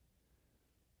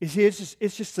 You see,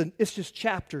 it's just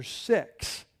chapter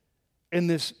 6 in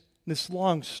this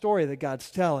long story that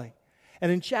God's telling.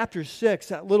 And in chapter 6,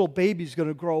 that little baby's going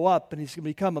to grow up and he's going to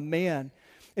become a man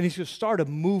and he's going to start a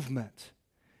movement.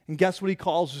 And guess what he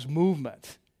calls his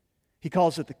movement? He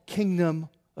calls it the kingdom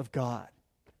of God.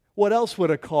 What else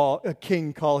would a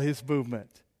king call his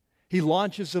movement? He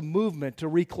launches a movement to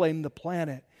reclaim the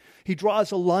planet. He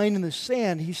draws a line in the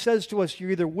sand. He says to us,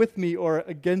 you're either with me or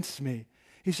against me.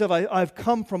 He said, I've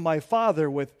come from my Father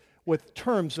with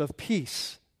terms of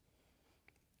peace.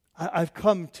 I've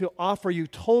come to offer you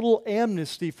total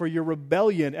amnesty for your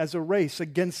rebellion as a race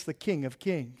against the King of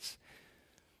Kings.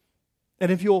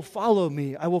 And if you will follow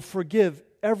me, I will forgive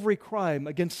every crime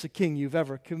against the King you've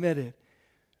ever committed.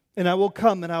 And I will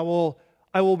come and I will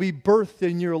be birthed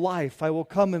in your life. I will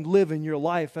come and live in your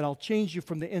life, and I'll change you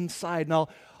from the inside, and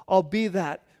I'll be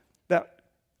that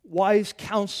wise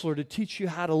counselor to teach you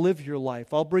how to live your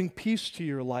life. I'll bring peace to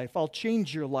your life. I'll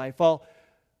change your life. I'll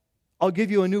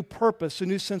give you a new purpose, a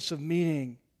new sense of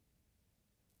meaning.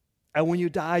 And when you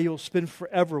die, you'll spend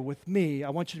forever with me.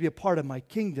 I want you to be a part of my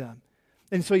kingdom.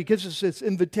 And so he gives us this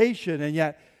invitation, and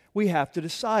yet we have to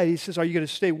decide. He says, are you going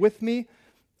to stay with me,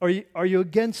 or are you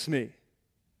against me?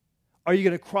 Are you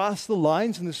going to cross the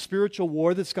lines in the spiritual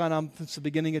war that's gone on since the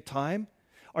beginning of time?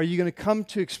 Are you going to come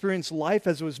to experience life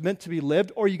as it was meant to be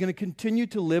lived, or are you going to continue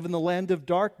to live in the land of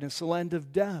darkness, the land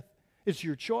of death? It's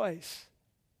your choice.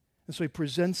 And so he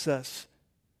presents us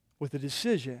with a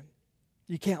decision.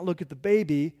 You can't look at the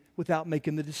baby without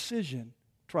making the decision,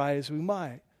 try as we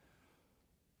might.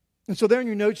 And so there in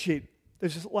your note sheet,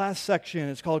 there's this last section.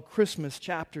 It's called Christmas,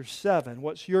 chapter 7.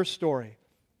 What's your story?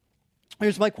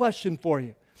 Here's my question for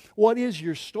you. What is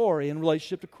your story in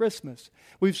relationship to Christmas?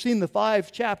 We've seen the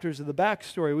 5 chapters of the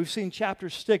backstory. We've seen chapter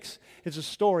 6 is a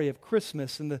story of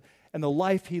Christmas and the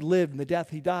life he lived and the death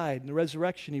he died and the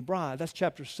resurrection he brought. That's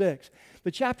chapter 6.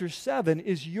 But chapter 7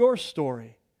 is your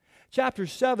story. Chapter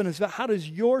 7 is about how does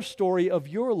your story of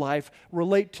your life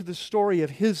relate to the story of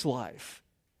his life?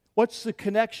 What's the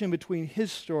connection between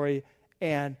his story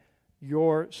and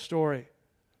your story?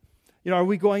 Are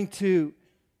we going to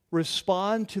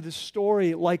respond to the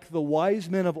story like the wise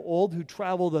men of old who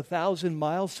traveled 1,000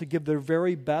 miles to give their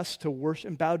very best to worship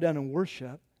and bow down and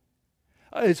worship?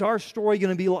 Is our story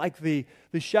going to be like the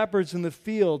shepherds in the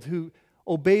field who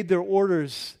obeyed their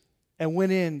orders and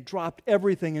went in, dropped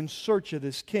everything in search of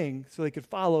this king so they could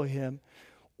follow him?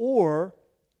 Or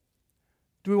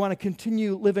do we want to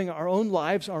continue living our own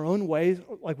lives, our own ways,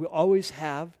 like we always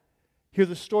have, hear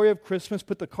the story of Christmas,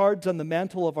 put the cards on the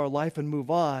mantle of our life and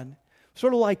move on?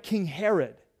 Sort of like King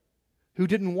Herod, who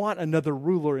didn't want another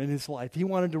ruler in his life. He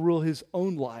wanted to rule his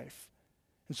own life.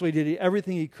 And so he did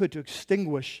everything he could to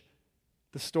extinguish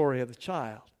the story of the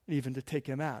child, even to take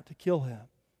him out, to kill him.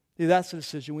 That's the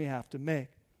decision we have to make.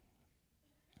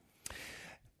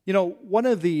 One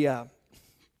of the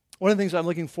things I'm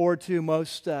looking forward to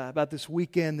most about this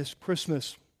weekend, this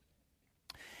Christmas,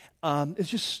 is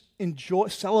just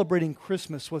celebrating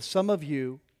Christmas with some of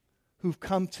you who've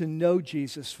come to know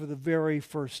Jesus for the very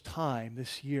first time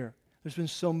this year. There's been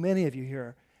so many of you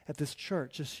here at this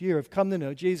church this year have come to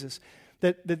know Jesus,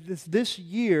 that this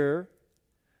year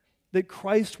that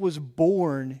Christ was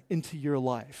born into your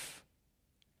life.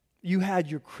 You had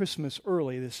your Christmas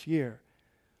early this year.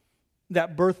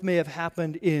 That birth may have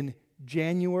happened in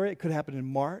January. It could happen in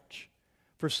March.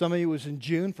 For some of you, it was in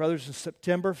June. For others, in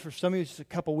September. For some of you, it was a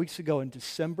couple weeks ago in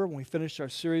December when we finished our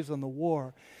series on the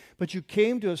war. But you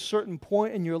came to a certain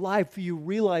point in your life where you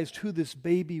realized who this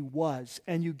baby was,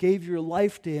 and you gave your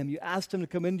life to him. You asked him to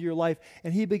come into your life,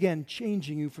 and he began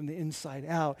changing you from the inside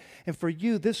out. And for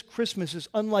you, this Christmas is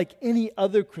unlike any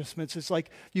other Christmas. It's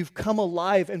like you've come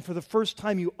alive, and for the first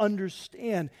time, you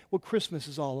understand what Christmas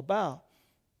is all about.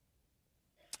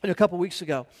 And a couple weeks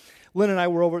ago, Lynn and I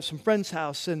were over at some friend's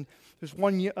house, and there's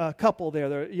one couple there.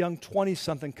 They're a young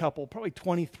 20-something couple, probably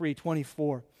 23,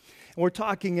 24. And we're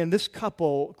talking, and this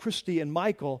couple, Christy and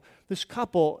Michael, this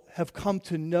couple have come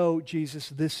to know Jesus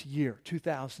this year,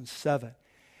 2007.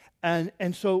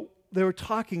 And so they were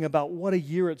talking about what a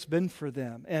year it's been for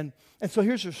them. And so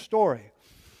here's their story.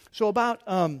 So about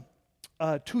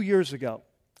 2 years ago,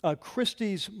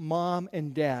 Christy's mom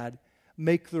and dad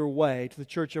make their way to the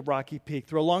Church of Rocky Peak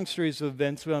through a long series of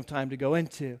events we don't have time to go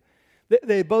into.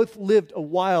 They both lived a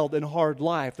wild and hard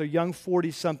life. They're a young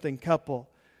 40-something couple.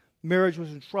 Marriage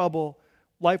was in trouble.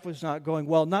 Life was not going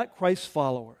well. Not Christ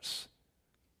followers.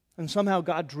 And somehow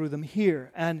God drew them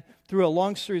here. And through a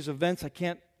long series of events I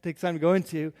can't take time to go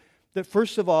into, that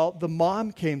first of all, the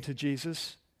mom came to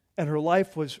Jesus and her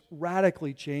life was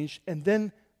radically changed. And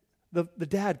then the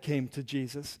dad came to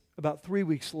Jesus about 3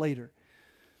 weeks later.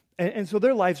 And so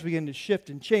their lives began to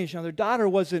shift and change. Now, their daughter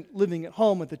wasn't living at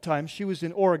home at the time. She was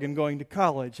in Oregon going to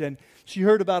college. And she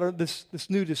heard about this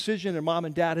new decision her mom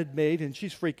and dad had made, and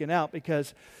she's freaking out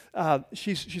because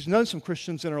she's known some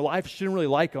Christians in her life. She didn't really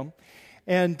like them.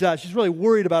 And she's really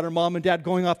worried about her mom and dad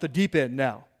going off the deep end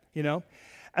now,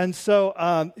 And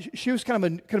so she was kind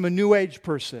of a new age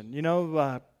person,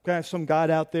 kind of some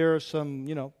God out there, some,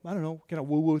 I don't know, kind of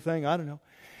woo-woo thing, I don't know.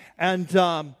 And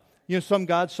some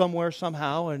God somewhere,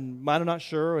 somehow, and I'm not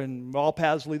sure, and all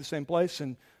paths lead the same place,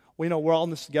 and we're all in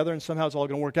this together, and somehow it's all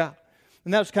going to work out.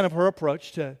 And that was kind of her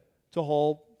approach to the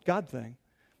whole God thing.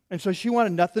 And so she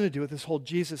wanted nothing to do with this whole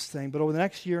Jesus thing, but over the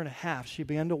next year and a half, she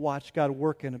began to watch God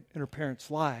work in her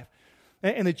parents' life.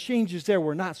 And the changes there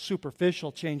were not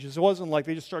superficial changes. It wasn't like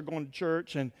they just started going to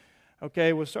church and,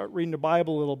 okay, we'll start reading the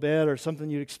Bible a little bit or something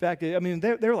you'd expect. I mean,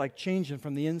 they're like changing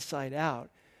from the inside out.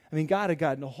 I mean, God had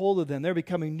gotten a hold of them. They're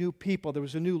becoming new people. There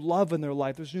was a new love in their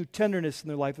life. There was new tenderness in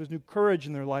their life. There was new courage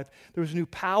in their life. There was new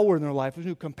power in their life. There was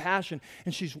new compassion.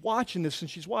 And she's watching this,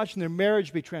 and she's watching their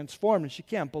marriage be transformed, and she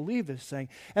can't believe this thing.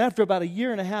 And after about a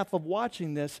year and a half of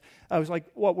watching this, I was like,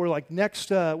 it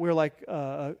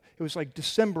was like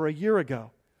December a year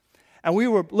ago. And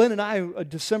Lynn and I,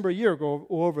 December a year ago,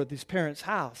 were over at these parents'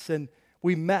 house, and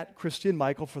we met Christy and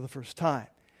Michael for the first time.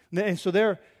 And so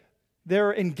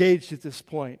they're engaged at this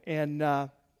point. And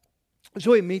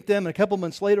so we meet them, and a couple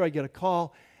months later I get a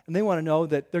call, and they want to know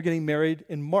that they're getting married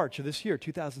in March of this year,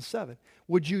 2007.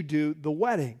 Would you do the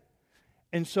wedding?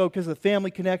 And so because of the family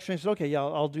connection, I said, okay, yeah,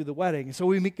 I'll do the wedding. And so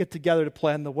we get together to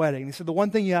plan the wedding. They said, the one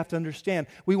thing you have to understand,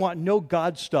 we want no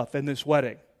God stuff in this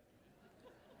wedding.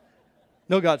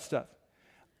 No God stuff.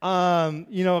 I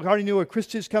already knew where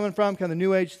Christy's coming from, kind of the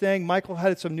New Age thing. Michael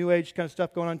had some New Age kind of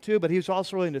stuff going on too, but he was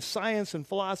also really into science and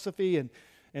philosophy and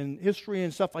history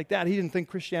and stuff like that. He didn't think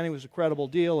Christianity was a credible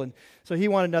deal, and so he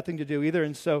wanted nothing to do either.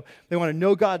 And so they wanted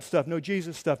no God stuff, no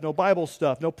Jesus stuff, no Bible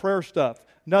stuff, no prayer stuff,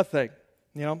 nothing,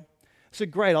 I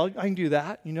said, great, I can do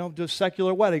that, do a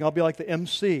secular wedding. I'll be like the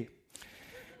MC.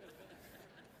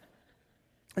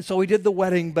 And so we did the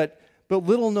wedding, but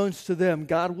little known to them,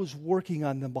 God was working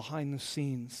on them behind the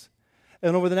scenes.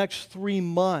 And over the next 3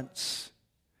 months,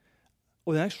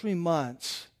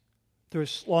 there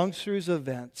was a long series of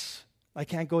events. I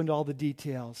can't go into all the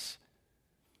details.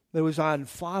 But it was on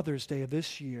Father's Day of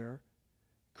this year.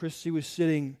 Christy was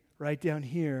sitting right down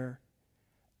here,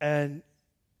 and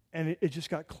it just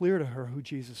got clear to her who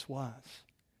Jesus was.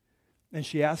 And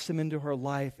she asked him into her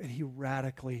life, and he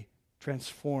radically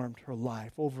transformed her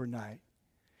life overnight.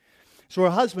 So her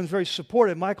husband's very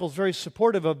supportive. Michael's very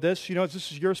supportive of this.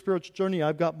 This is your spiritual journey.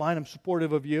 I've got mine. I'm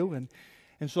supportive of you.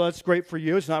 And so that's great for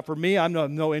you. It's not for me. I'm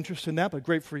no interest in that, but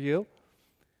great for you.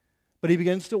 But he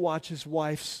begins to watch his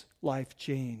wife's life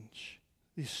change.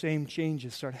 These same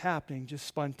changes start happening just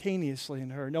spontaneously in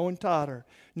her. No one taught her.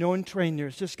 No one trained her.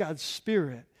 It's just God's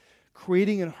Spirit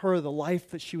creating in her the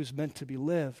life that she was meant to be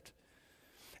lived.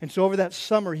 And so over that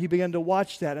summer, he began to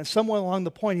watch that. And somewhere along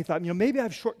the point, he thought, maybe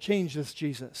I've shortchanged this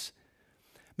Jesus.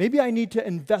 Maybe I need to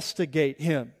investigate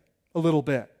him a little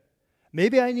bit.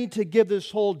 Maybe I need to give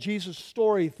this whole Jesus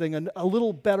story thing a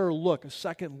little better look, a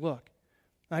second look.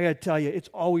 I got to tell you, it's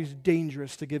always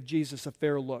dangerous to give Jesus a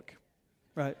fair look,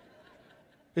 right?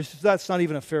 That's not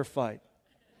even a fair fight.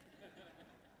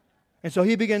 And so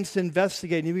he begins to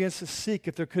investigate, and he begins to seek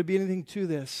if there could be anything to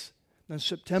this. On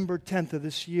September 10th of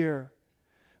this year,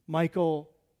 Michael,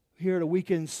 here at a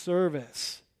weekend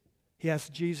service, he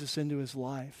asked Jesus into his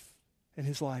life, and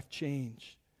his life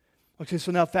changed. Okay,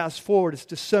 so now fast forward, it's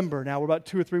December. Now we're about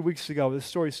 2 or 3 weeks ago, this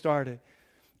story started.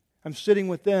 I'm sitting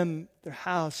with them at their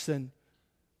house, and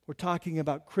we're talking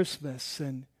about Christmas,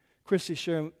 and Christy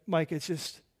sharing, Mike,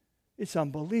 it's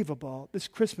unbelievable. This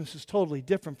Christmas is totally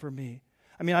different for me.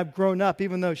 I mean, I've grown up,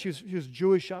 even though she was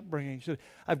Jewish upbringing. She said,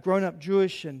 I've grown up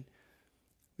Jewish, and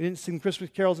we didn't sing Christmas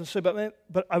carols and stuff,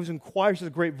 but I was in choir. She has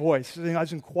a great voice. I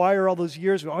was in choir all those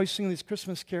years. We always sing these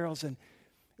Christmas carols, and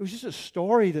it was just a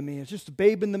story to me. It's just the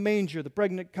babe in the manger, the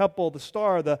pregnant couple, the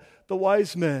star, the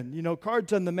wise men,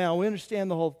 cards on the mail. We understand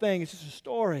the whole thing. It's just a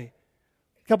story.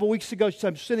 A couple weeks ago,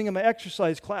 I'm sitting in my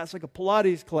exercise class, like a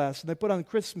Pilates class, and they put on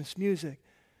Christmas music.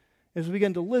 As we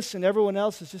begin to listen, everyone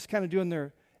else is just kind of doing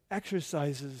their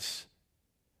exercises.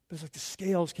 But it's like the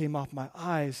scales came off my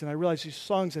eyes, and I realized these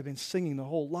songs I've been singing the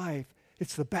whole life,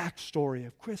 it's the backstory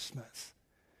of Christmas.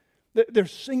 They're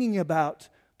singing about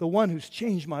the one who's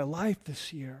changed my life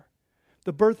this year.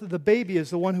 The birth of the baby is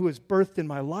the one who was birthed in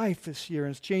my life this year and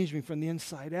has changed me from the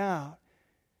inside out.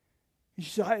 And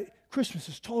she said, Christmas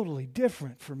is totally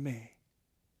different for me.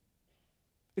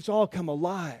 It's all come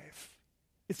alive.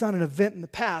 It's not an event in the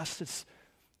past.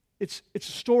 It's a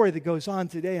story that goes on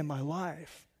today in my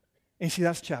life. And see,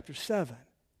 that's chapter 7.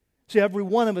 See, every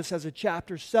one of us has a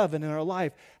chapter 7 in our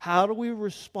life. How do we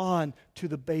respond to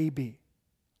the baby?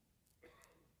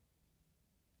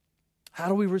 How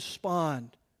do we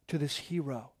respond to this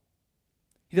hero?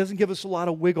 He doesn't give us a lot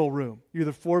of wiggle room. You're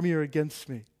either for me or against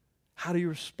me. How do you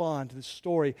respond to this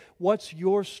story? What's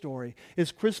your story?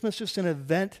 Is Christmas just an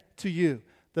event to you?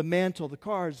 The mantle, the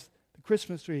cards, the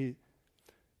Christmas tree,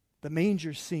 the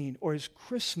manger scene? Or is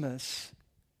Christmas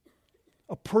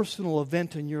a personal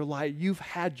event in your life? You've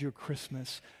had your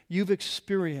Christmas. You've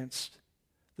experienced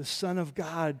the Son of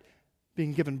God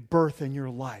being given birth in your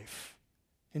life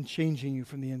and changing you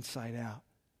from the inside out.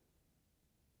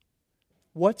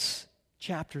 What's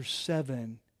chapter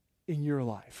 7 in your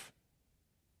life?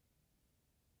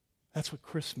 That's what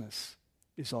Christmas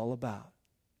is all about.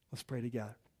 Let's pray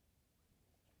together.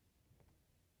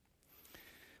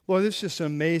 Lord, this is just an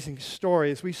amazing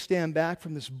story as we stand back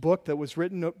from this book that was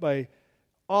written by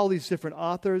all these different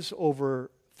authors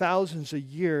over thousands of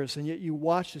years, and yet you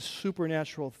watch this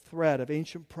supernatural thread of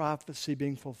ancient prophecy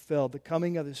being fulfilled, the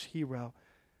coming of this hero,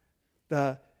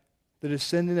 the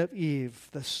descendant of Eve,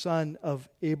 the son of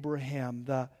Abraham,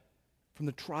 from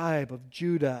the tribe of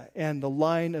Judah and the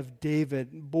line of David,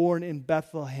 born in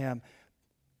Bethlehem.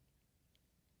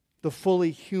 the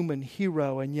fully human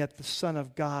hero and yet the Son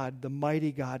of God, the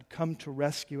mighty God, come to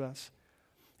rescue us.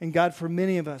 And God, for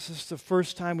many of us, this is the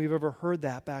first time we've ever heard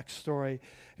that backstory.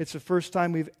 It's the first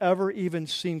time we've ever even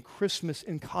seen Christmas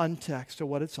in context of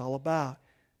what it's all about.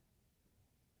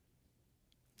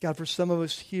 God, for some of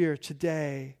us here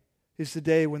today is the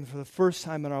day when for the first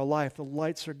time in our life the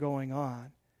lights are going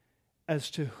on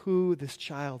as to who this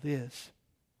child is.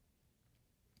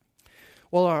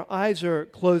 While our eyes are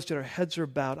closed and our heads are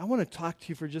bowed, I want to talk to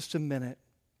you for just a minute.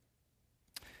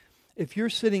 If you're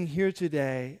sitting here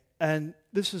today and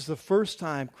this is the first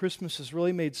time Christmas has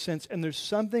really made sense, and there's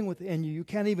something within you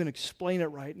can't even explain it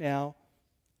right now,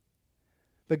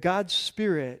 but God's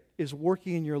Spirit is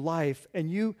working in your life,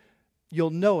 and you'll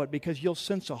know it because you'll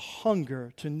sense a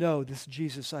hunger to know this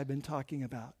Jesus I've been talking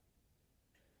about.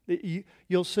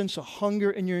 You'll sense a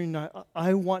hunger in your,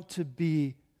 I want to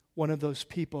be one of those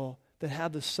people that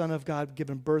have the Son of God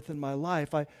given birth in my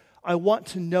life. I want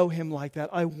to know Him like that.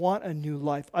 I want a new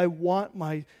life. I want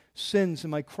my sins and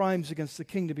my crimes against the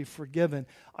King to be forgiven.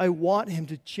 I want Him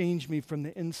to change me from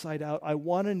the inside out. I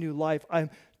want a new life. I'm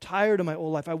tired of my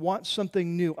old life. I want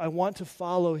something new. I want to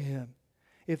follow Him.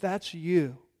 If that's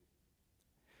you,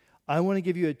 I want to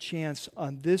give you a chance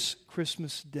on this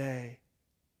Christmas day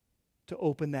to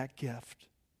open that gift.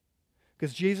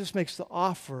 Because Jesus makes the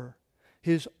offer.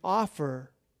 His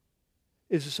offer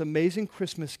is this amazing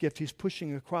Christmas gift He's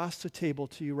pushing across the table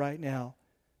to you right now.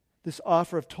 This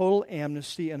offer of total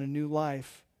amnesty and a new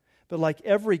life. But like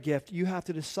every gift, you have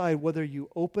to decide whether you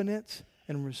open it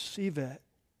and receive it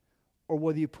or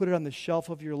whether you put it on the shelf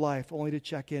of your life only to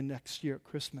check in next year at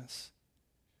Christmas.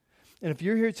 And if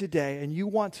you're here today and you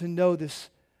want to know this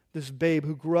babe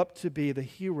who grew up to be the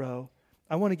hero,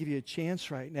 I want to give you a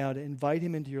chance right now to invite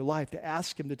him into your life, to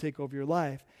ask him to take over your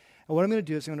life. And what I'm going to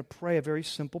do is I'm going to pray a very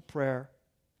simple prayer.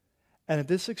 And if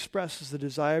this expresses the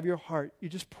desire of your heart, you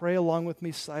just pray along with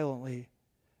me silently,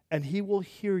 and He will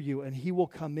hear you, and He will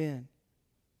come in.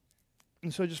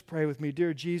 And so just pray with me.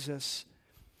 Dear Jesus,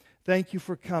 thank you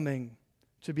for coming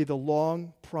to be the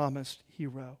long-promised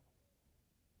hero.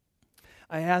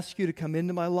 I ask you to come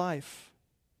into my life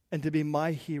and to be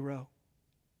my hero.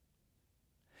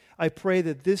 I pray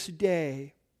that this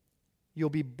day you'll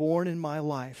be born in my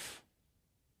life,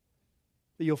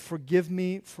 that you'll forgive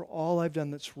me for all I've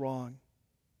done that's wrong,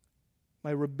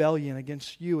 my rebellion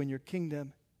against you and your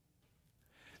kingdom,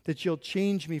 that you'll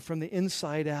change me from the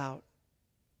inside out.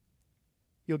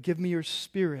 You'll give me your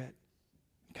Spirit,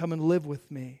 come and live with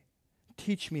me,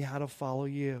 teach me how to follow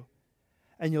you,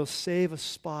 and you'll save a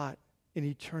spot in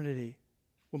eternity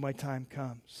when my time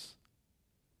comes.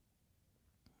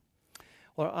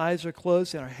 While our eyes are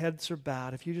closed and our heads are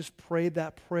bowed, if you just prayed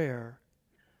that prayer,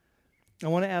 I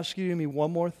want to ask you to do me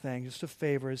one more thing, just a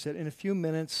favor, is that in a few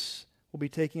minutes, we'll be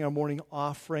taking our morning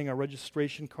offering, our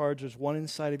registration cards. There's one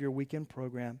inside of your weekend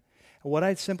program. And what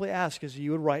I'd simply ask is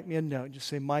you would write me a note and just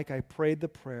say, Mike, I prayed the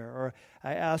prayer, or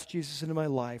I asked Jesus into my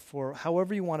life, or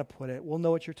however you want to put it. We'll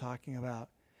know what you're talking about.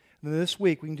 And then this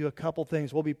week, we can do a couple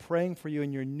things. We'll be praying for you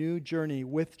in your new journey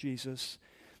with Jesus,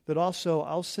 but also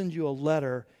I'll send you a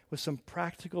letter with some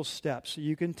practical steps that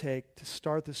you can take to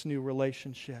start this new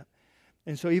relationship.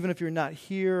 And so even if you're not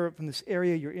here from this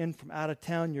area, you're in from out of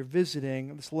town, you're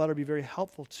visiting, this letter will be very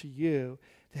helpful to you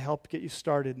to help get you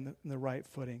started in the right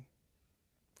footing.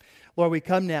 Lord, we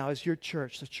come now as your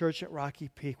church, the church at Rocky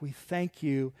Peak. We thank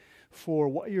you for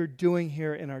what you're doing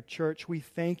here in our church. We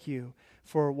thank you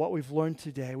for what we've learned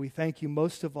today. We thank you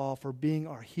most of all for being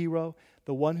our hero,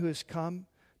 the one who has come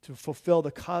to fulfill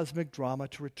the cosmic drama,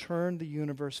 to return the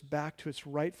universe back to its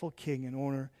rightful king and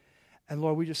owner. And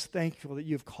Lord, we're just thankful that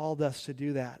you've called us to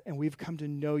do that. And we've come to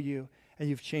know you, and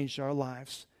you've changed our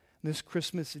lives. And this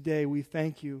Christmas day, we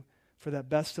thank you for that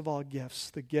best of all gifts,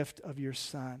 the gift of your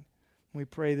Son. And we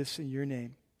pray this in your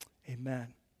name. Amen.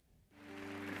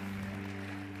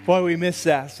 Boy, we miss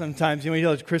that sometimes. You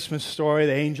know the Christmas story,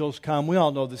 the angels come. We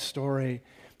all know the story.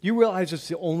 You realize it's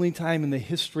the only time in the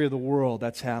history of the world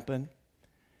that's happened.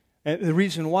 And the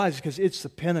reason why is because it's the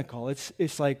pinnacle.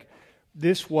 It's like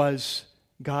this was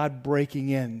God breaking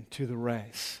into the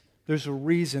race. There's a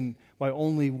reason why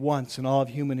only once in all of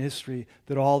human history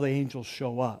that all the angels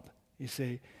show up, you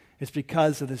see. It's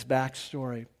because of this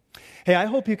backstory. Hey, I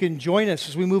hope you can join us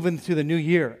as we move into the new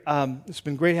year. It's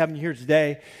been great having you here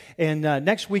today. And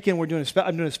next weekend, I'm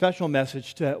doing a special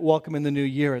message to welcome in the new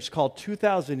year. It's called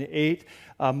 2008,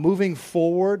 Moving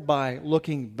Forward by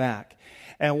Looking Back.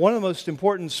 And one of the most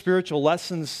important spiritual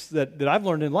lessons that I've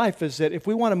learned in life is that if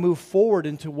we want to move forward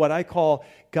into what I call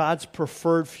God's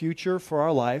preferred future for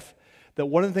our life, that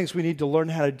one of the things we need to learn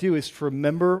how to do is to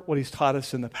remember what He's taught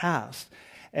us in the past.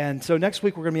 And so next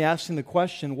week we're going to be asking the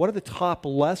question, what are the top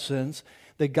lessons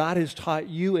that God has taught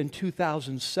you in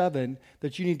 2007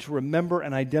 that you need to remember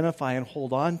and identify and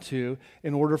hold on to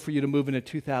in order for you to move into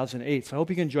 2008. So I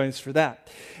hope you can join us for that.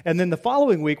 And then the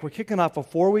following week, we're kicking off a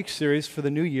 4-week series for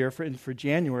the new year, for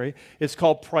January. It's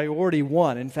called Priority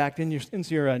One. In fact, in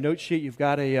your note sheet, you've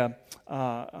got a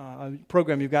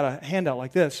program, you've got a handout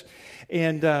like this.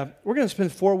 And we're going to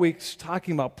spend 4 weeks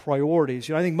talking about priorities.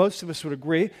 You know, I think most of us would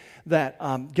agree that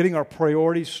getting our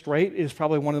priorities straight is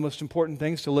probably one of the most important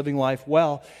things to living life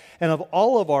well. And of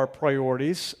all of our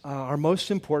priorities, our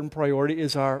most important priority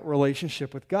is our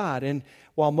relationship with God. And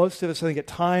while most of us, I think at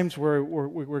times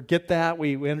we get that,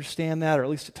 we understand that, or at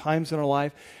least at times in our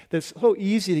life, it's so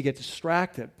easy to get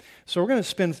distracted. So we're going to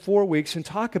spend 4 weeks and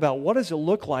talk about what does it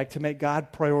look like to make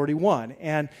God priority one.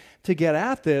 And to get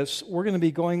at this, we're going to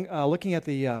be looking at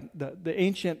the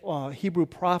ancient Hebrew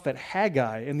prophet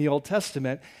Haggai in the Old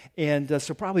Testament. And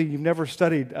so probably you've never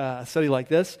studied a study like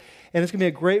this. And it's going to be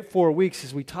a great 4 weeks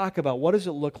as we talk about what does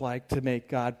it look like to make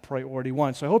God priority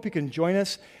one. So I hope you can join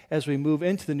us as we move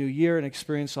into the new year and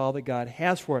experience all that God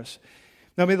has for us.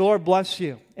 Now may the Lord bless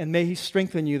you and may He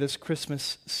strengthen you this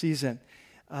Christmas season.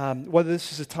 Whether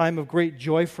this is a time of great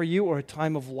joy for you or a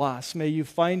time of loss, may you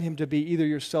find Him to be either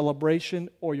your celebration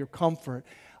or your comfort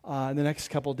in the next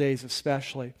couple days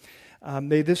especially.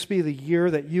 May this be the year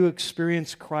that you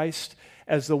experience Christ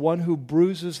as the one who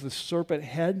bruises the serpent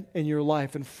head in your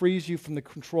life and frees you from the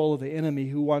control of the enemy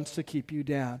who wants to keep you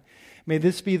down. May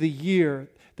this be the year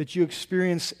that you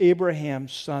experience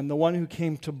Abraham's son, the one who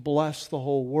came to bless the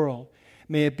whole world.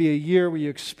 May it be a year where you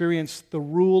experience the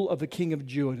rule of the King of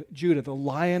Judah, the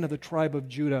Lion of the tribe of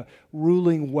Judah,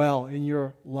 ruling well in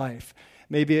your life.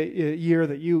 May it be a year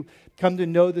that you come to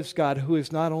know this God who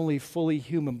is not only fully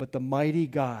human, but the mighty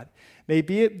God. May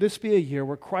this be a year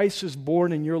where Christ is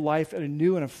born in your life in a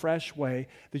new and a fresh way,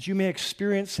 that you may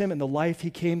experience Him in the life He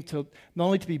came to, not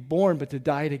only to be born, but to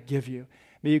die to give you.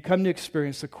 May you come to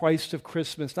experience the Christ of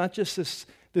Christmas, not just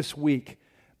this week,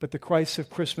 but the Christ of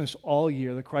Christmas all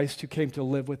year, the Christ who came to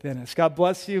live within us. God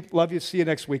bless you. Love you. See you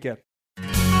next weekend.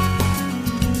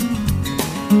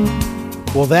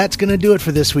 Well, that's going to do it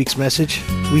for this week's message.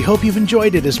 We hope you've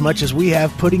enjoyed it as much as we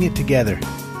have putting it together.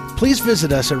 Please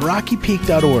visit us at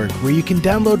rockypeak.org, where you can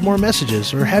download more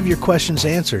messages or have your questions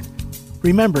answered.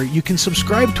 Remember, you can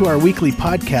subscribe to our weekly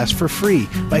podcast for free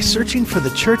by searching for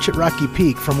The Church at Rocky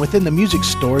Peak from within the music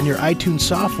store in your iTunes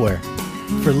software.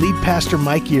 For lead pastor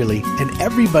Mike Yearley and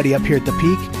everybody up here at the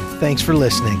Peak, thanks for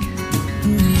listening.